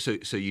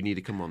 So you need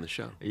to come on the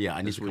show. Yeah,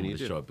 I need to come on the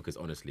show because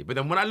honestly. But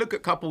then when I look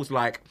at couples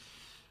like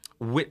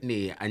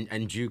Whitney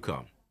and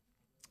Juka,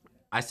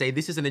 I say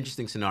this is an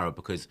interesting scenario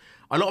because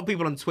a lot of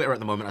people on Twitter at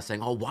the moment are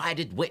saying, oh, why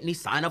did Whitney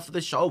sign up for the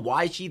show?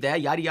 Why is she there?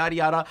 Yada, yada,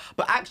 yada.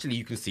 But actually,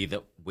 you can see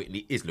that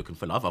Whitney is looking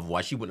for love.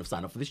 Otherwise, she wouldn't have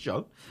signed up for this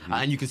show.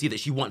 And you can see that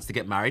she wants to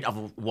get married.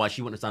 Otherwise,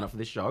 she wouldn't have signed up for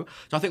this show.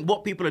 So I think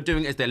what people are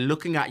doing is they're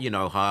looking at,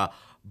 her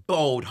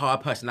bold, her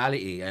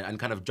personality and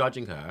kind of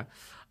judging her.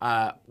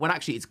 When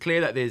actually it's clear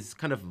that there's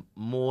kind of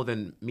more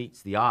than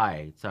meets the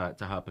eye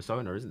to her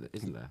persona,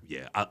 isn't there?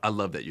 Yeah, I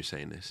love that you're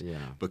saying this. Yeah.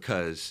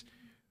 Because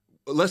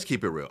let's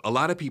keep it real. A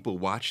lot of people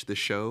watch the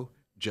show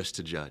just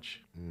to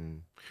judge.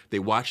 They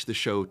watch the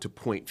show to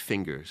point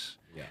fingers.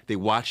 Yeah. They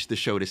watch the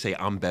show to say,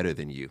 I'm better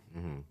than you,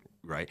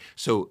 right?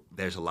 So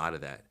there's a lot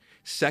of that.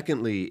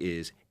 Secondly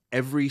is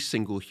every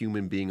single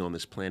human being on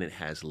this planet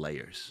has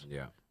layers,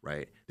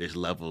 right? There's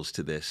levels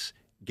to this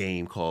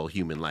game called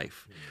human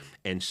life.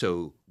 And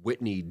so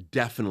Whitney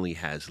definitely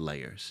has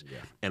layers.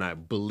 And I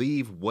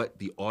believe what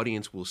the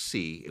audience will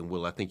see, and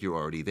Will, I think you're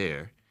already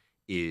there,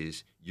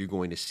 is you're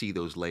going to see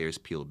those layers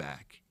peel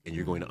back and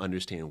you're going to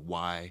understand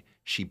why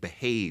she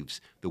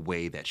behaves the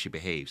way that she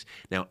behaves.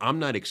 Now, I'm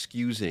not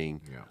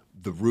excusing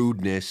the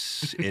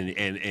rudeness and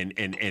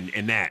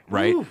that,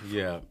 right? Ooh,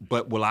 yeah.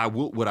 But what I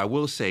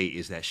will say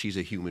is that she's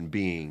a human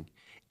being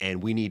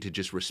and we need to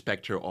just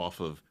respect her off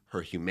of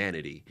her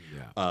humanity.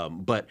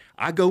 But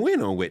I go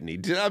in on Whitney.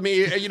 I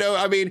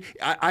mean,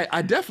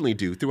 I definitely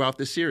do throughout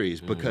the series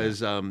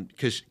because and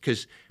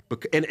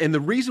the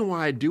reason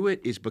why I do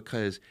it is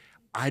because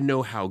I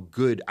know how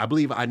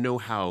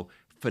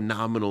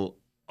phenomenal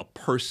a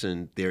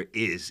person there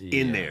is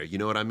in there. You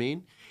know what I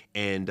mean?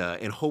 And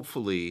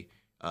hopefully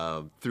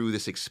through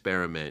this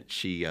experiment,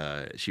 she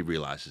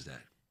realizes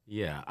that.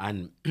 Yeah,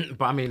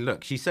 but I mean,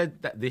 look, she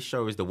said that this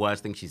show is the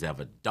worst thing she's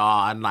ever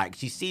done. Like,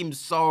 she seems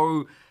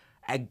so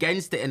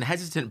against it and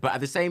hesitant, but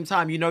at the same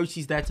time,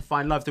 she's there to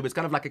find love. So it's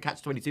kind of like a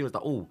catch-22. It's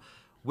like, oh,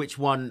 which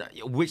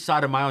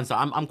side am I on? So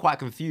I'm quite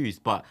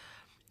confused, but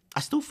I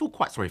still feel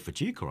quite sorry for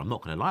Duca, I'm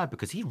not going to lie,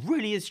 because he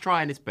really is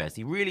trying his best.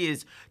 He really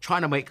is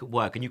trying to make it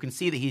work, and you can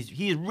see that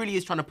he really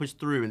is trying to push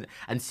through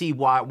and see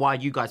why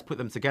you guys put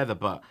them together,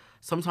 but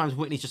sometimes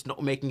Whitney's just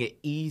not making it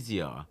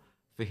easier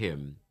for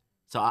him.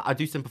 So I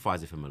do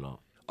sympathize with him a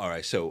lot. All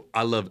right, so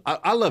I love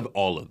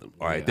all of them.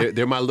 All right,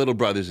 they're my little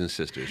brothers and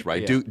sisters,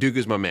 right? Yeah.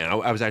 Duca's my man.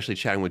 I was actually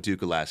chatting with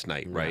Duca last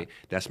night, right?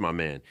 That's my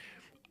man.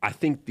 I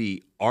think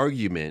the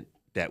argument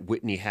that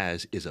Whitney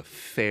has is a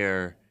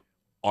fair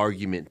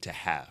argument to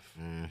have,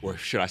 or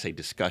should I say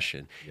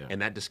discussion.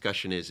 And that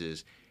discussion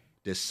is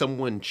does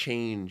someone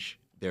change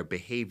their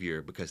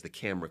behavior because the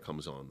camera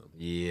comes on them?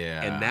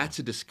 And that's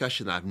a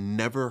discussion that I've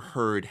never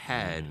heard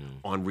had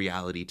on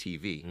reality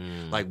TV.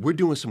 Like, we're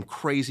doing some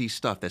crazy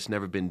stuff that's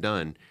never been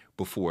done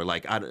before.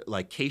 Like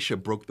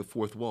Keisha broke the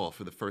fourth wall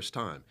for the first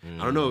time.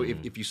 I don't know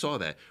if you saw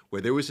that,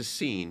 where there was a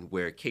scene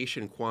where Keisha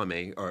and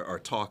Kwame are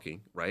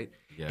talking, right?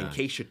 And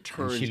Keisha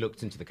turns. And she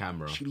looked into the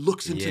camera. She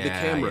looks into the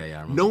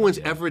camera. No one's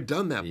ever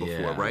done that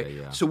before, right?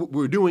 So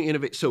we're doing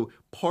innovate. So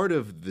part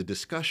of the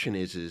discussion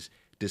is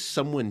does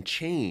someone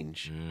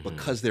change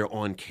because they're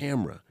on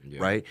camera,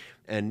 right?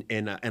 And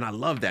I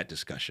love that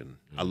discussion.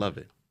 I love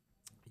it.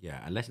 Yeah,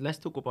 and let's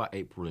talk about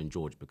April and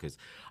George, because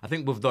I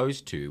think with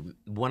those two,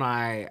 when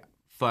I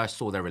first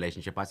saw their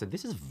relationship, I said,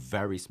 this is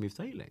very smooth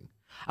sailing.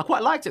 I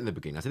quite liked it in the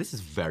beginning. I said, this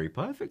is very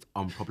perfect,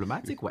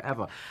 unproblematic,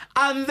 whatever.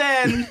 And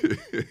then,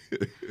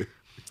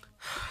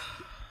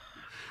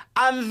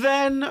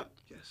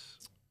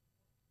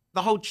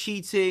 the whole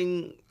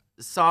cheating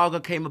saga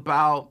came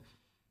about.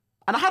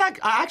 And I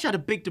actually had a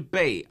big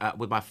debate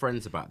with my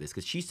friends about this,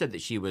 because she said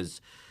that she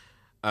was,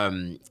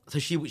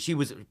 she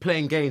was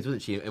playing games,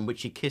 wasn't she, in which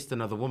she kissed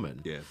another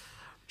woman. Yeah.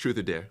 Truth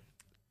or dare?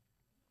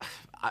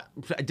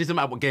 It doesn't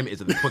matter what game it is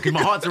at this point, because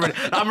my heart's already,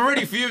 I'm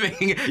already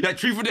fuming, like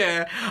truth or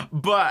dare.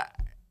 But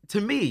to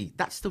me,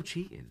 that's still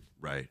cheating.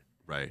 Right.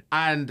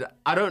 And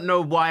I don't know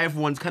why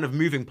everyone's kind of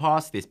moving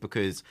past this,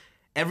 because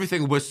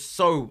everything was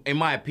so, in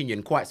my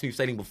opinion, quite smooth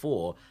sailing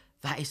before.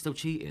 That is still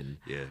cheating.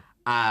 Yeah.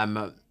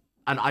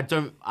 And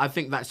I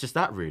think that's just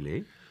that,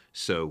 really.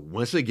 So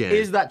once again,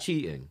 is that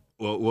cheating?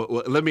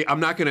 Well, I'm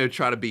not going to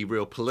try to be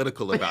real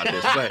political about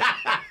this, but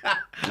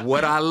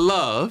what I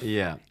love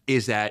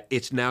is that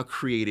it's now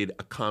created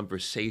a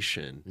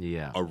conversation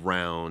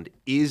around,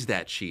 is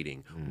that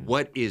cheating?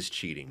 What is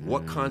cheating?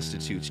 What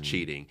constitutes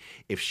cheating?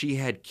 If she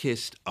had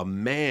kissed a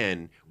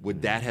man,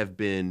 would that have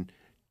been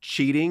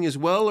cheating as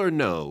well, or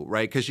no?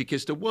 Right? Because she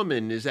kissed a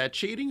woman, is that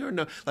cheating or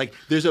no? Like,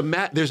 there's a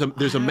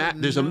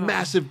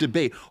massive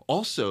debate.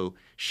 Also,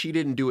 she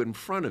didn't do it in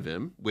front of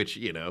him, which,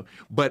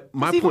 but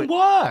my it's point. Even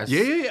worse.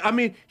 Yeah. I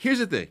mean, here's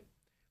the thing.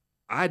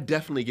 I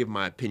definitely give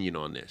my opinion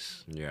on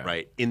this.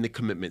 Right? In the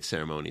commitment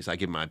ceremonies, I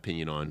give my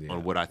opinion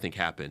on what I think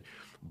happened.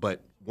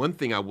 But one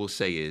thing I will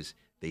say is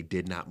they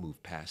did not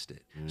move past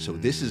it. So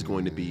this is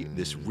going to be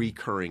this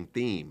recurring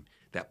theme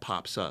that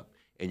pops up,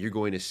 and you're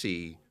going to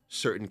see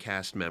certain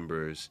cast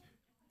members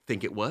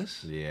think it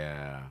was,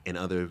 and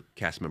other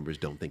cast members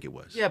don't think it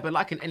was. Yeah, but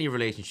like in any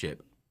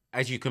relationship,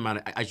 as you can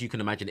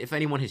imagine, if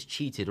anyone has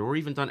cheated or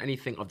even done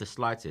anything of the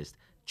slightest,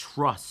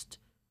 trust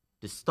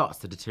this starts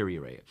to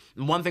deteriorate.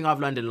 And one thing I've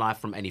learned in life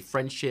from any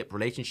friendship,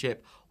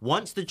 relationship,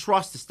 once the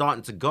trust is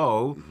starting to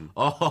go,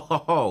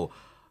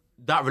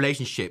 that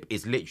relationship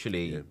is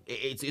literally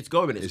it's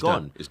going, it's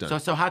gone. Done. It's done.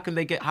 So how can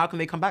they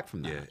come back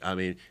from that? Yeah, I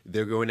mean,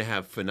 they're going to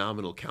have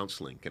phenomenal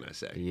counseling, can I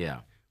say? Yeah.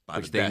 By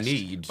Which the they best.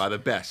 need. By the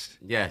best.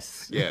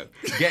 Yes. Yeah.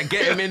 Get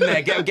him in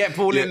there. Get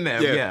Paul in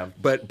there. Yeah.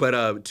 But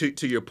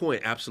to your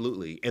point,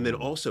 absolutely. And then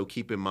also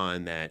keep in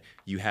mind that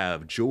you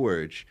have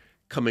George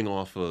coming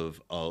off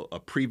of a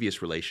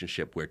previous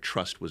relationship where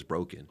trust was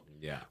broken.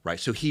 Yeah. Right.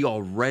 So he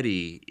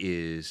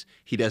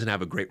doesn't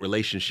have a great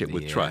relationship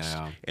with trust.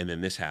 And then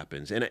this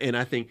happens. And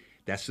I think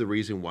that's the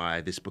reason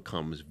why this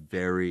becomes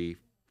very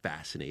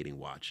fascinating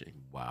watching.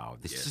 Wow.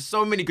 There's just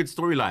so many good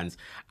storylines.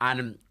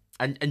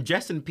 And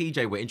Jess and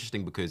PJ were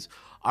interesting because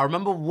I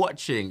remember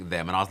watching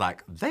them and I was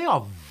like, they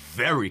are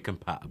very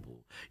compatible.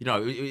 You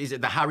know, is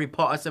it the Harry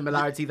Potter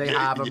similarity they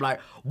have? I'm like,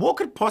 what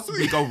could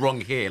possibly go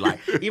wrong here? Like,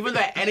 even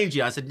their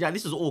energy, I said, yeah,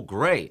 this is all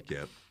great.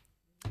 Yeah.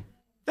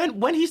 Then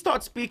when he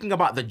starts speaking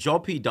about the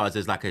job he does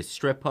as like a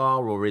stripper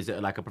or is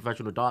it like a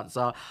professional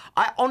dancer,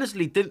 I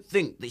honestly didn't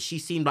think that she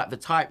seemed like the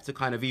type to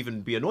kind of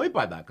even be annoyed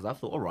by that because I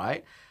thought, all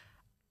right.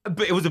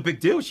 But it was a big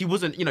deal. She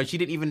wasn't, she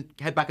didn't even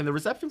head back in the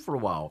reception for a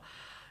while.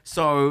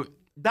 So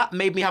that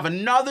made me have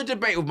another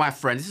debate with my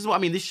friends. This is what I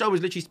mean. This show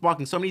is literally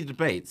sparking so many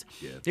debates.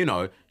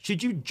 Yeah.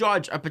 Should you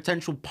judge a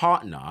potential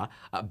partner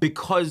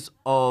because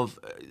of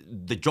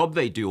the job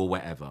they do or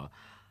whatever?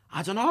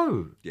 I don't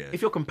know. Yeah.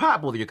 If you're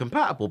compatible, then you're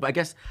compatible. But I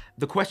guess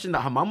the question that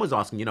her mum was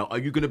asking, are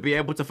you going to be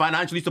able to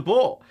financially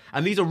support?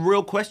 And these are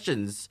real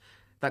questions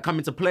that come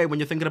into play when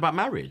you're thinking about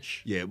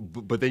marriage. Yeah,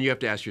 but then you have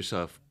to ask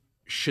yourself,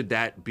 should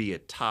that be a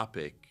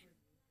topic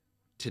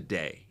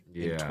today?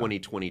 In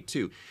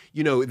 2022.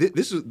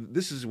 This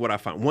is what I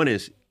found. One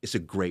is it's a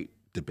great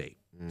debate.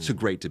 It's a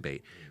great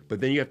debate. But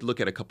then you have to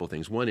look at a couple of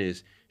things. One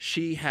is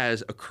she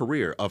has a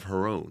career of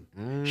her own.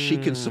 She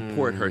can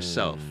support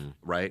herself,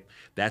 right?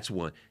 That's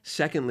one.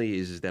 Secondly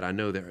is that I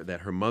know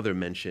that her mother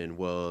mentioned,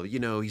 well,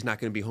 he's not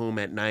going to be home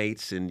at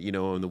nights and,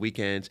 on the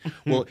weekends.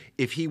 Well,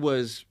 if he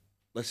was,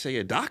 let's say,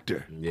 a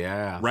doctor,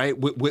 right?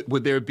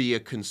 Would there be a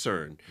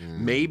concern?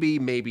 Maybe,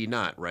 maybe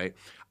not, right?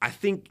 I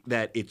think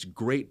that it's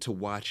great to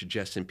watch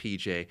Jess and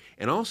PJ,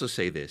 and also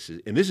say this,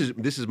 and this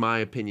is my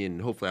opinion,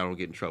 and hopefully I don't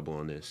get in trouble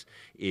on this,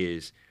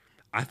 is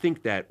I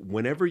think that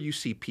whenever you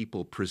see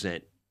people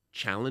present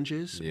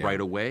challenges right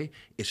away,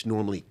 it's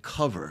normally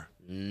cover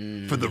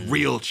for the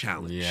real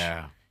challenge.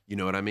 Yeah. You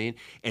know what I mean?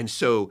 And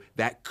so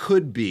that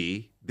could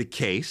be the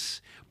case,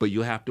 but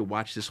you'll have to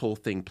watch this whole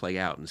thing play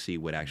out and see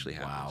what actually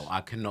happens. Wow, I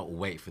cannot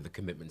wait for the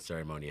commitment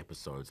ceremony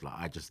episodes.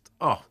 Like,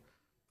 I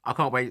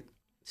can't wait.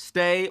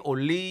 Stay or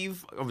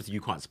leave. Obviously, you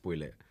can't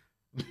spoil it,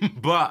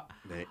 but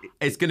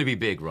it's going to be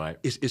big, right?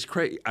 It's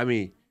crazy. I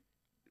mean,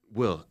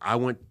 Will, I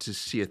went to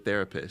see a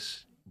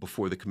therapist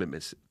before the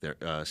commitment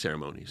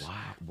ceremonies. Wow.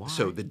 Why?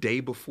 So the day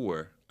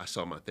before, I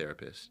saw my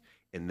therapist,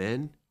 and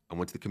then I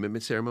went to the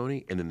commitment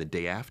ceremony, and then the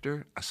day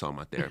after, I saw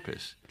my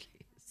therapist.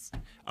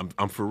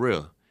 I'm for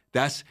real.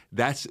 That's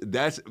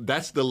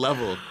the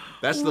level.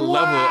 That's the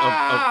level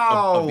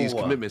of these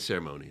commitment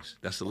ceremonies.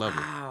 That's the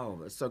level. Wow,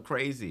 that's so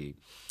crazy.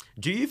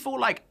 Do you feel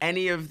like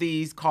any of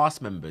these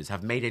cast members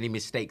have made any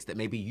mistakes that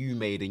maybe you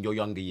made in your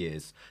younger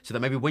years? So that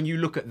maybe when you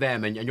look at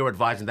them and you're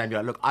advising them, you're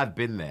like, look, I've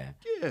been there.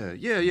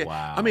 Yeah.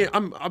 Wow. I mean,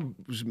 I'm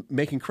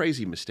making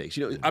crazy mistakes.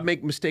 I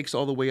make mistakes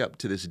all the way up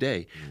to this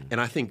day. And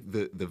I think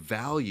the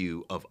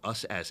value of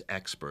us as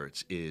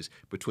experts is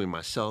between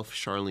myself,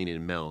 Charlene,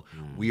 and Mel,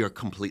 we are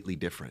completely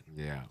different.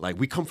 Yeah. Like,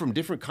 we come from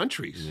different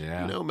countries.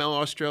 Yeah. Mel,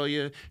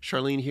 Australia,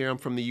 Charlene here, I'm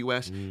from the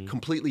US,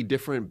 completely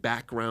different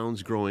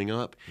backgrounds growing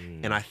up.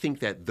 And I think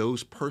that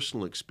those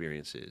personal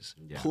experiences,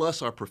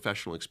 plus our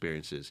professional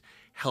experiences,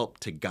 help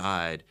to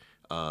guide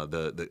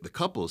the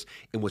couples.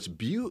 And what's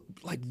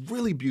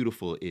really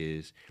beautiful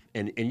is,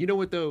 and you know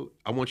what though,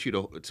 I want you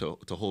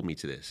to hold me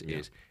to this,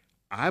 is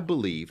I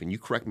believe, and you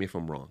correct me if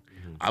I'm wrong,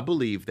 I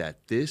believe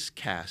that this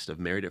cast of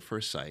Married at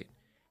First Sight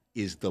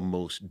is the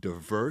most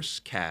diverse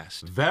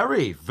cast.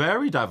 Very,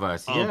 very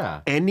diverse,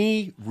 of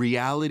any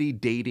reality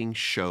dating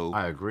show.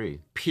 I agree.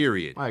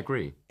 Period. I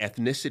agree.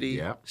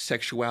 Ethnicity,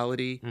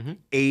 sexuality,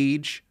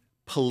 age,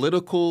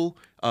 political,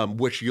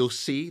 which you'll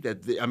see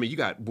that. You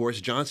got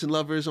Boris Johnson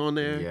lovers on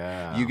there.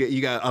 Yeah.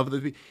 You got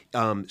other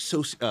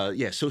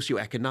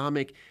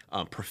socioeconomic,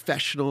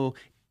 professional,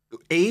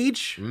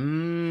 age. You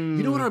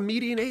know what our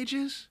median age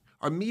is?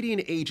 Our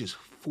median age is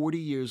 40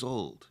 years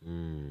old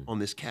on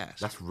this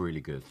cast. That's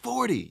really good.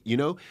 40,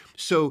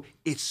 So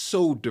it's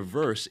so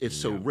diverse, it's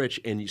so rich,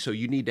 and so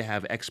you need to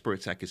have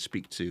experts that can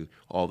speak to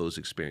all those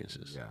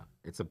experiences. Yeah,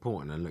 it's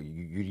important. And look,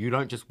 you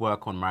don't just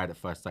work on Married at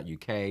First Sight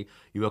UK,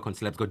 you work on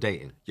Celebs Go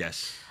Dating.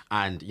 Yes.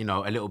 And,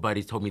 a little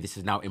birdie's told me this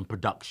is now in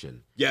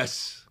production.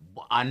 Yes.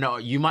 I know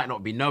you might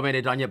not be nowhere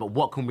near done yet, but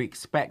what can we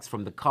expect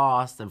from the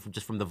cast and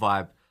from the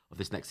vibe of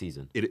this next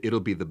season? It'll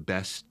be the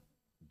best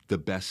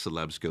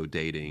Celebs Go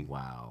Dating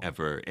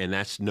ever. And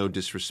that's no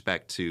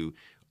disrespect to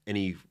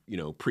any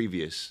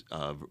previous,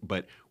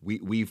 but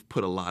we've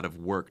put a lot of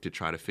work to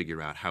try to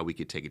figure out how we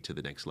could take it to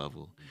the next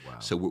level. Wow.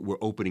 So we're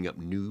opening up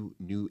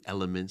new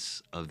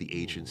elements of the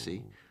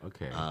agency. Ooh,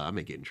 okay. I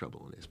may get in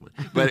trouble on this one,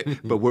 but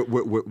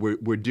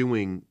we're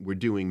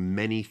doing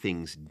many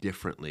things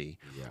differently.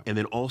 Yeah. And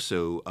then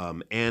also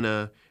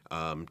Anna,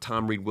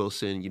 Tom Reed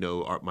Wilson,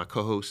 my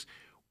co-hosts,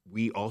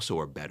 we also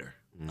are better.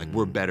 Like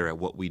we're better at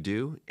what we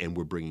do, and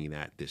we're bringing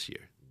that this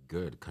year.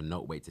 Good.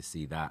 Cannot wait to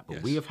see that. But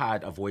Yes. we have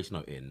had a voice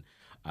note in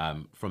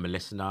from a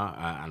listener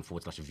and /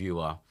 a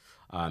viewer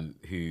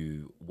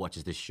who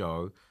watches this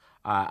show.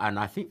 And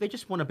I think they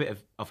just want a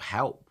bit of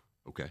help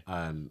Okay.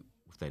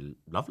 with their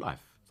love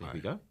life. So here we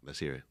go. Let's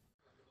hear it.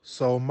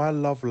 So my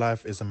love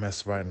life is a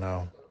mess right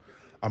now.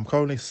 I'm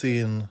currently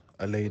seeing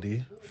a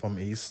lady from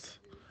East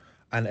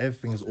and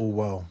everything is all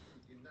well.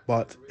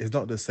 But it's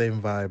not the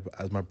same vibe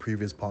as my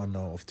previous partner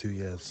of 2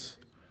 years,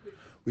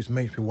 which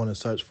makes me want to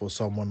search for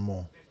someone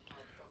more.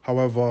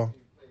 However,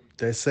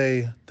 they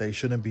say they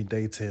shouldn't be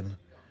dating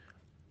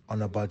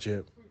on a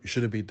budget. You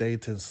shouldn't be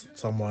dating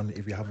someone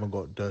if you haven't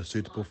got the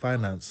suitable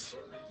finance.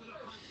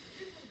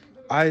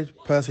 I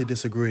personally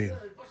disagree,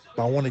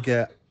 but I want to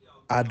get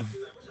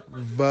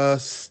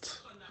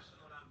adverse,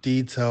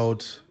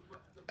 detailed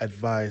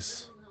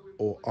advice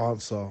or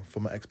answer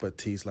from an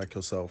expertise like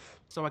yourself.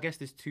 So I guess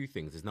there's two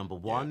things. There's number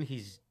one,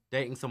 he's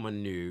dating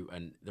someone new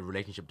and the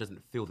relationship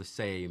doesn't feel the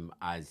same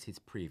as his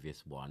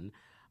previous one.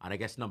 And I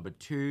guess number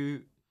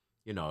two,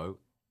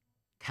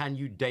 can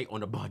you date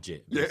on a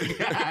budget?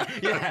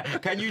 Yeah.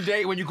 Can you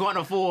date when you can't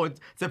afford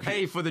to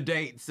pay for the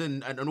dates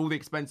and all the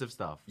expensive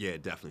stuff? Yeah,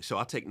 definitely. So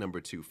I'll take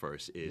number two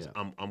first.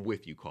 I'm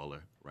with you,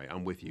 caller. Right,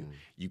 I'm with you.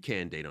 You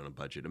can date on a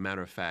budget. As a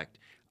matter of fact,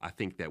 I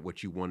think that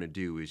what you want to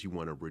do is you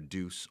want to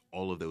reduce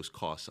all of those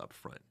costs up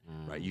front.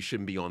 Right, you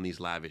shouldn't be on these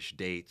lavish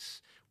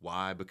dates.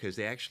 Why? Because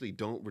they actually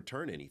don't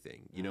return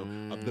anything.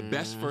 The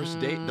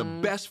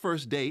best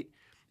first date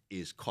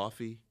is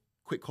coffee,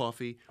 quick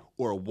coffee,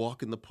 or a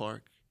walk in the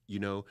park.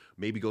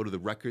 Maybe go to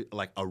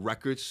a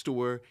record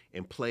store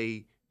and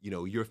play,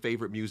 your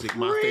favorite music,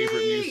 my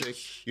favorite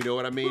music. You know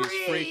what I mean?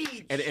 It's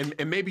free.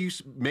 And maybe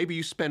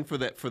you spend for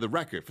the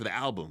record, for the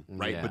album,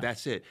 right? Yeah. But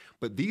that's it.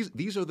 But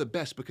these are the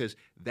best because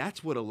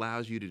that's what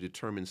allows you to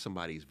determine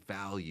somebody's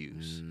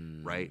values,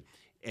 right?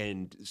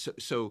 And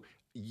so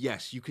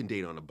yes, you can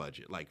date on a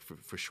budget. Like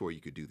for sure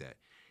you could do that.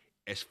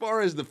 As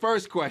far as the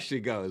first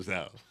question goes,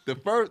 though,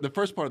 the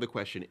first part of the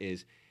question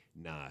is,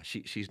 nah,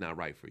 she's not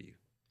right for you.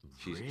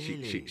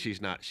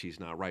 She's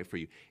not right for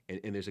you.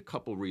 And there's a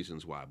couple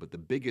reasons why, but the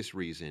biggest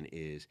reason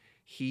is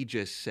he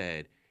just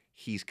said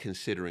he's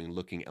considering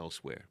looking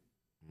elsewhere.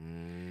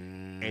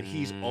 And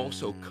he's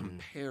also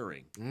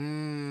comparing.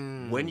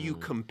 When you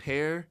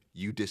compare,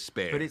 you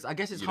despair. But I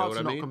guess it's hard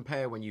to not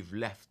compare when you've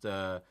left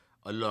a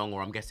long,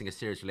 or I'm guessing a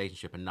serious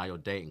relationship, and now you're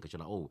dating because you're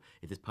like, oh,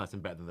 is this person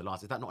better than the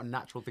last? Is that not a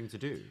natural thing to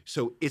do?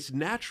 So it's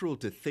natural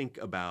to think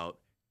about,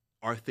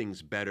 are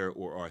things better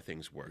or are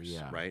things worse,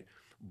 right?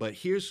 But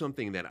here's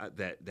something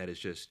that is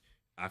just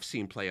I've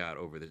seen play out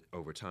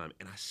over time,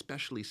 and I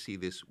especially see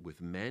this with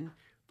men.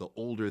 The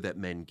older that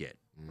men get,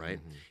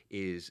 right,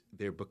 is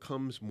there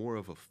becomes more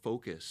of a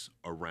focus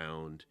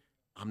around,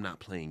 I'm not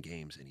playing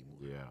games anymore.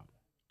 Yeah,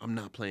 I'm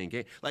not playing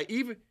games. Like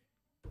even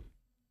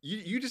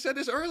you just said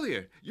this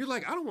earlier. You're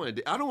like, I don't want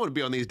to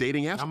be on these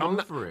dating apps.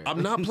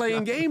 I'm not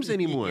playing games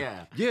anymore.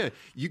 Yeah.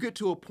 You get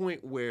to a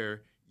point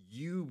where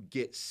you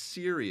get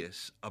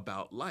serious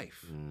about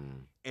life,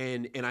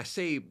 and I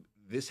say.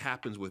 This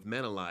happens with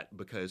men a lot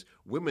because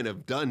women have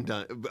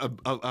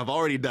I've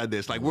already done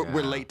this. Like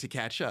we're late to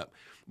catch up.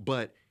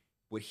 But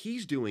what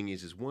he's doing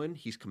is one,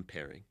 he's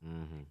comparing.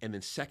 And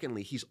then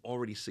secondly, he's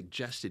already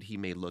suggested he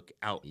may look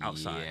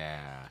outside.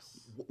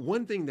 Yes.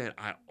 One thing that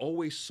I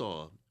always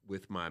saw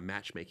with my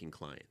matchmaking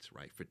clients,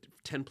 right, for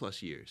 10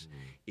 plus years,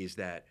 is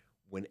that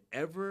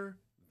whenever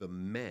the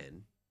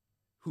men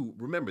who,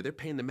 remember, they're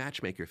paying the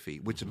matchmaker fee,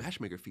 which the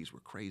matchmaker fees were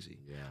crazy.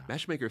 Yeah.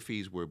 Matchmaker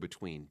fees were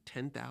between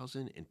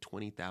 10,000 and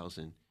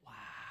 20,000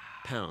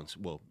 pounds,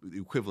 well,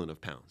 the equivalent of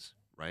pounds,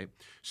 right?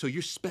 So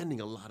you're spending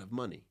a lot of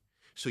money.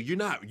 So you're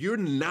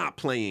not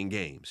playing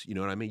games. You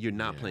know what I mean? You're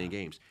not playing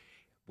games.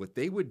 What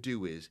they would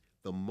do is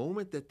the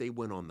moment that they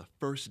went on the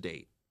first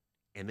date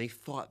and they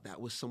thought that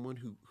was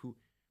someone who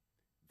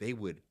they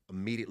would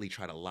immediately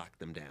try to lock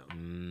them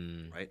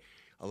down, right?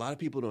 A lot of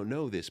people don't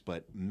know this,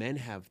 but men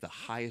have the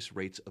highest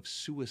rates of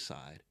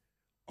suicide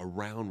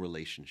around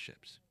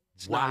relationships.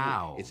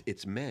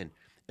 It's men.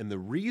 And the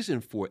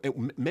reason for it,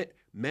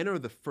 men are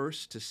the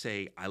first to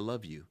say, I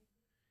love you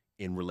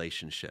in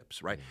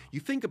relationships, right?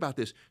 You think about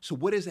this. So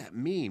what does that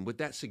mean? What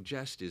that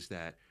suggests is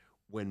that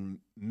when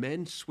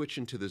men switch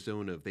into the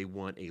zone of they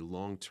want a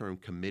long-term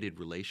committed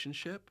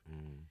relationship,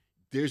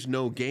 there's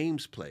no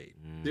games played.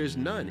 There's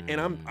none. And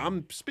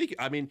I'm speaking,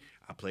 I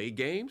played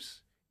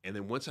games. And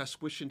then once I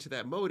switched into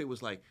that mode, it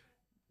was like,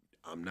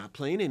 I'm not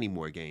playing any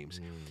more games.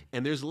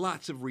 And there's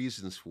lots of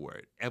reasons for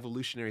it.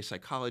 Evolutionary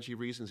psychology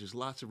reasons, there's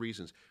lots of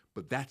reasons.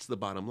 But that's the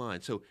bottom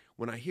line. So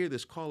when I hear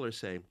this caller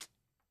say,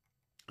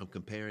 I'm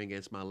comparing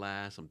against my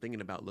last, I'm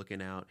thinking about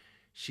looking out,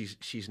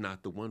 she's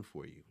not the one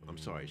for you. I'm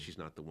sorry, she's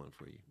not the one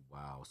for you.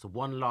 Wow. So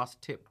one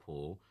last tip,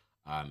 Paul,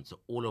 to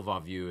all of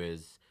our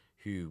viewers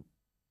who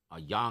are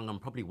young and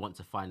probably want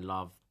to find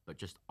love but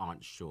just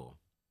aren't sure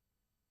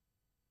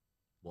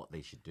what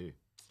they should do.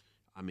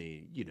 I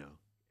mean, you know,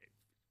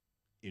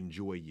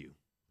 enjoy you.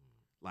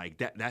 Like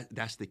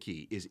that's the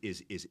key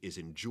is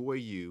enjoy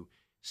you,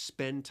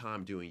 spend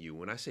time doing you.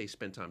 When I say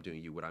spend time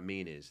doing you, what I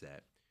mean is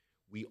that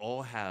we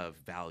all have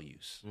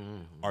values.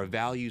 Our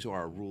values are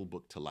our rule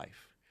book to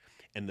life.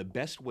 And the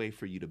best way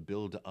for you to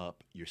build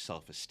up your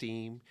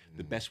self-esteem,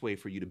 the best way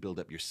for you to build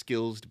up your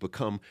skills to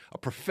become a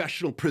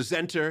professional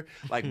presenter,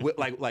 like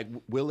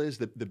Will is,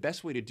 the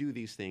best way to do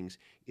these things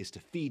is to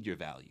feed your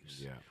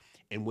values. Yeah.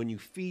 And when you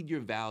feed your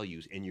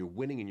values and you're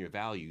winning in your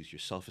values, your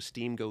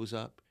self-esteem goes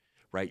up,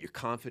 right? Your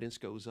confidence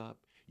goes up.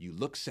 You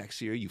look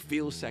sexier. You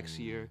feel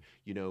sexier.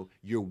 You know,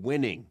 you're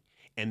winning.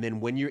 And then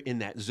when you're in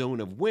that zone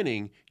of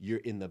winning, you're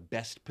in the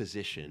best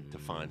position to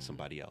find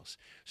somebody else.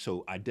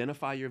 So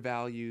identify your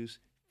values,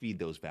 feed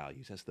those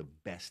values. That's the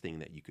best thing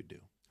that you could do.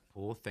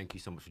 Paul, thank you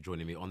so much for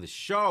joining me on the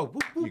show. Woo,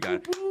 woo, You got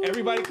it. woo, woo.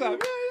 Everybody clap.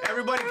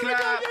 Everybody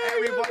clap.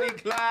 Everybody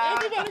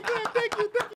clap. Everybody clap. Thank you.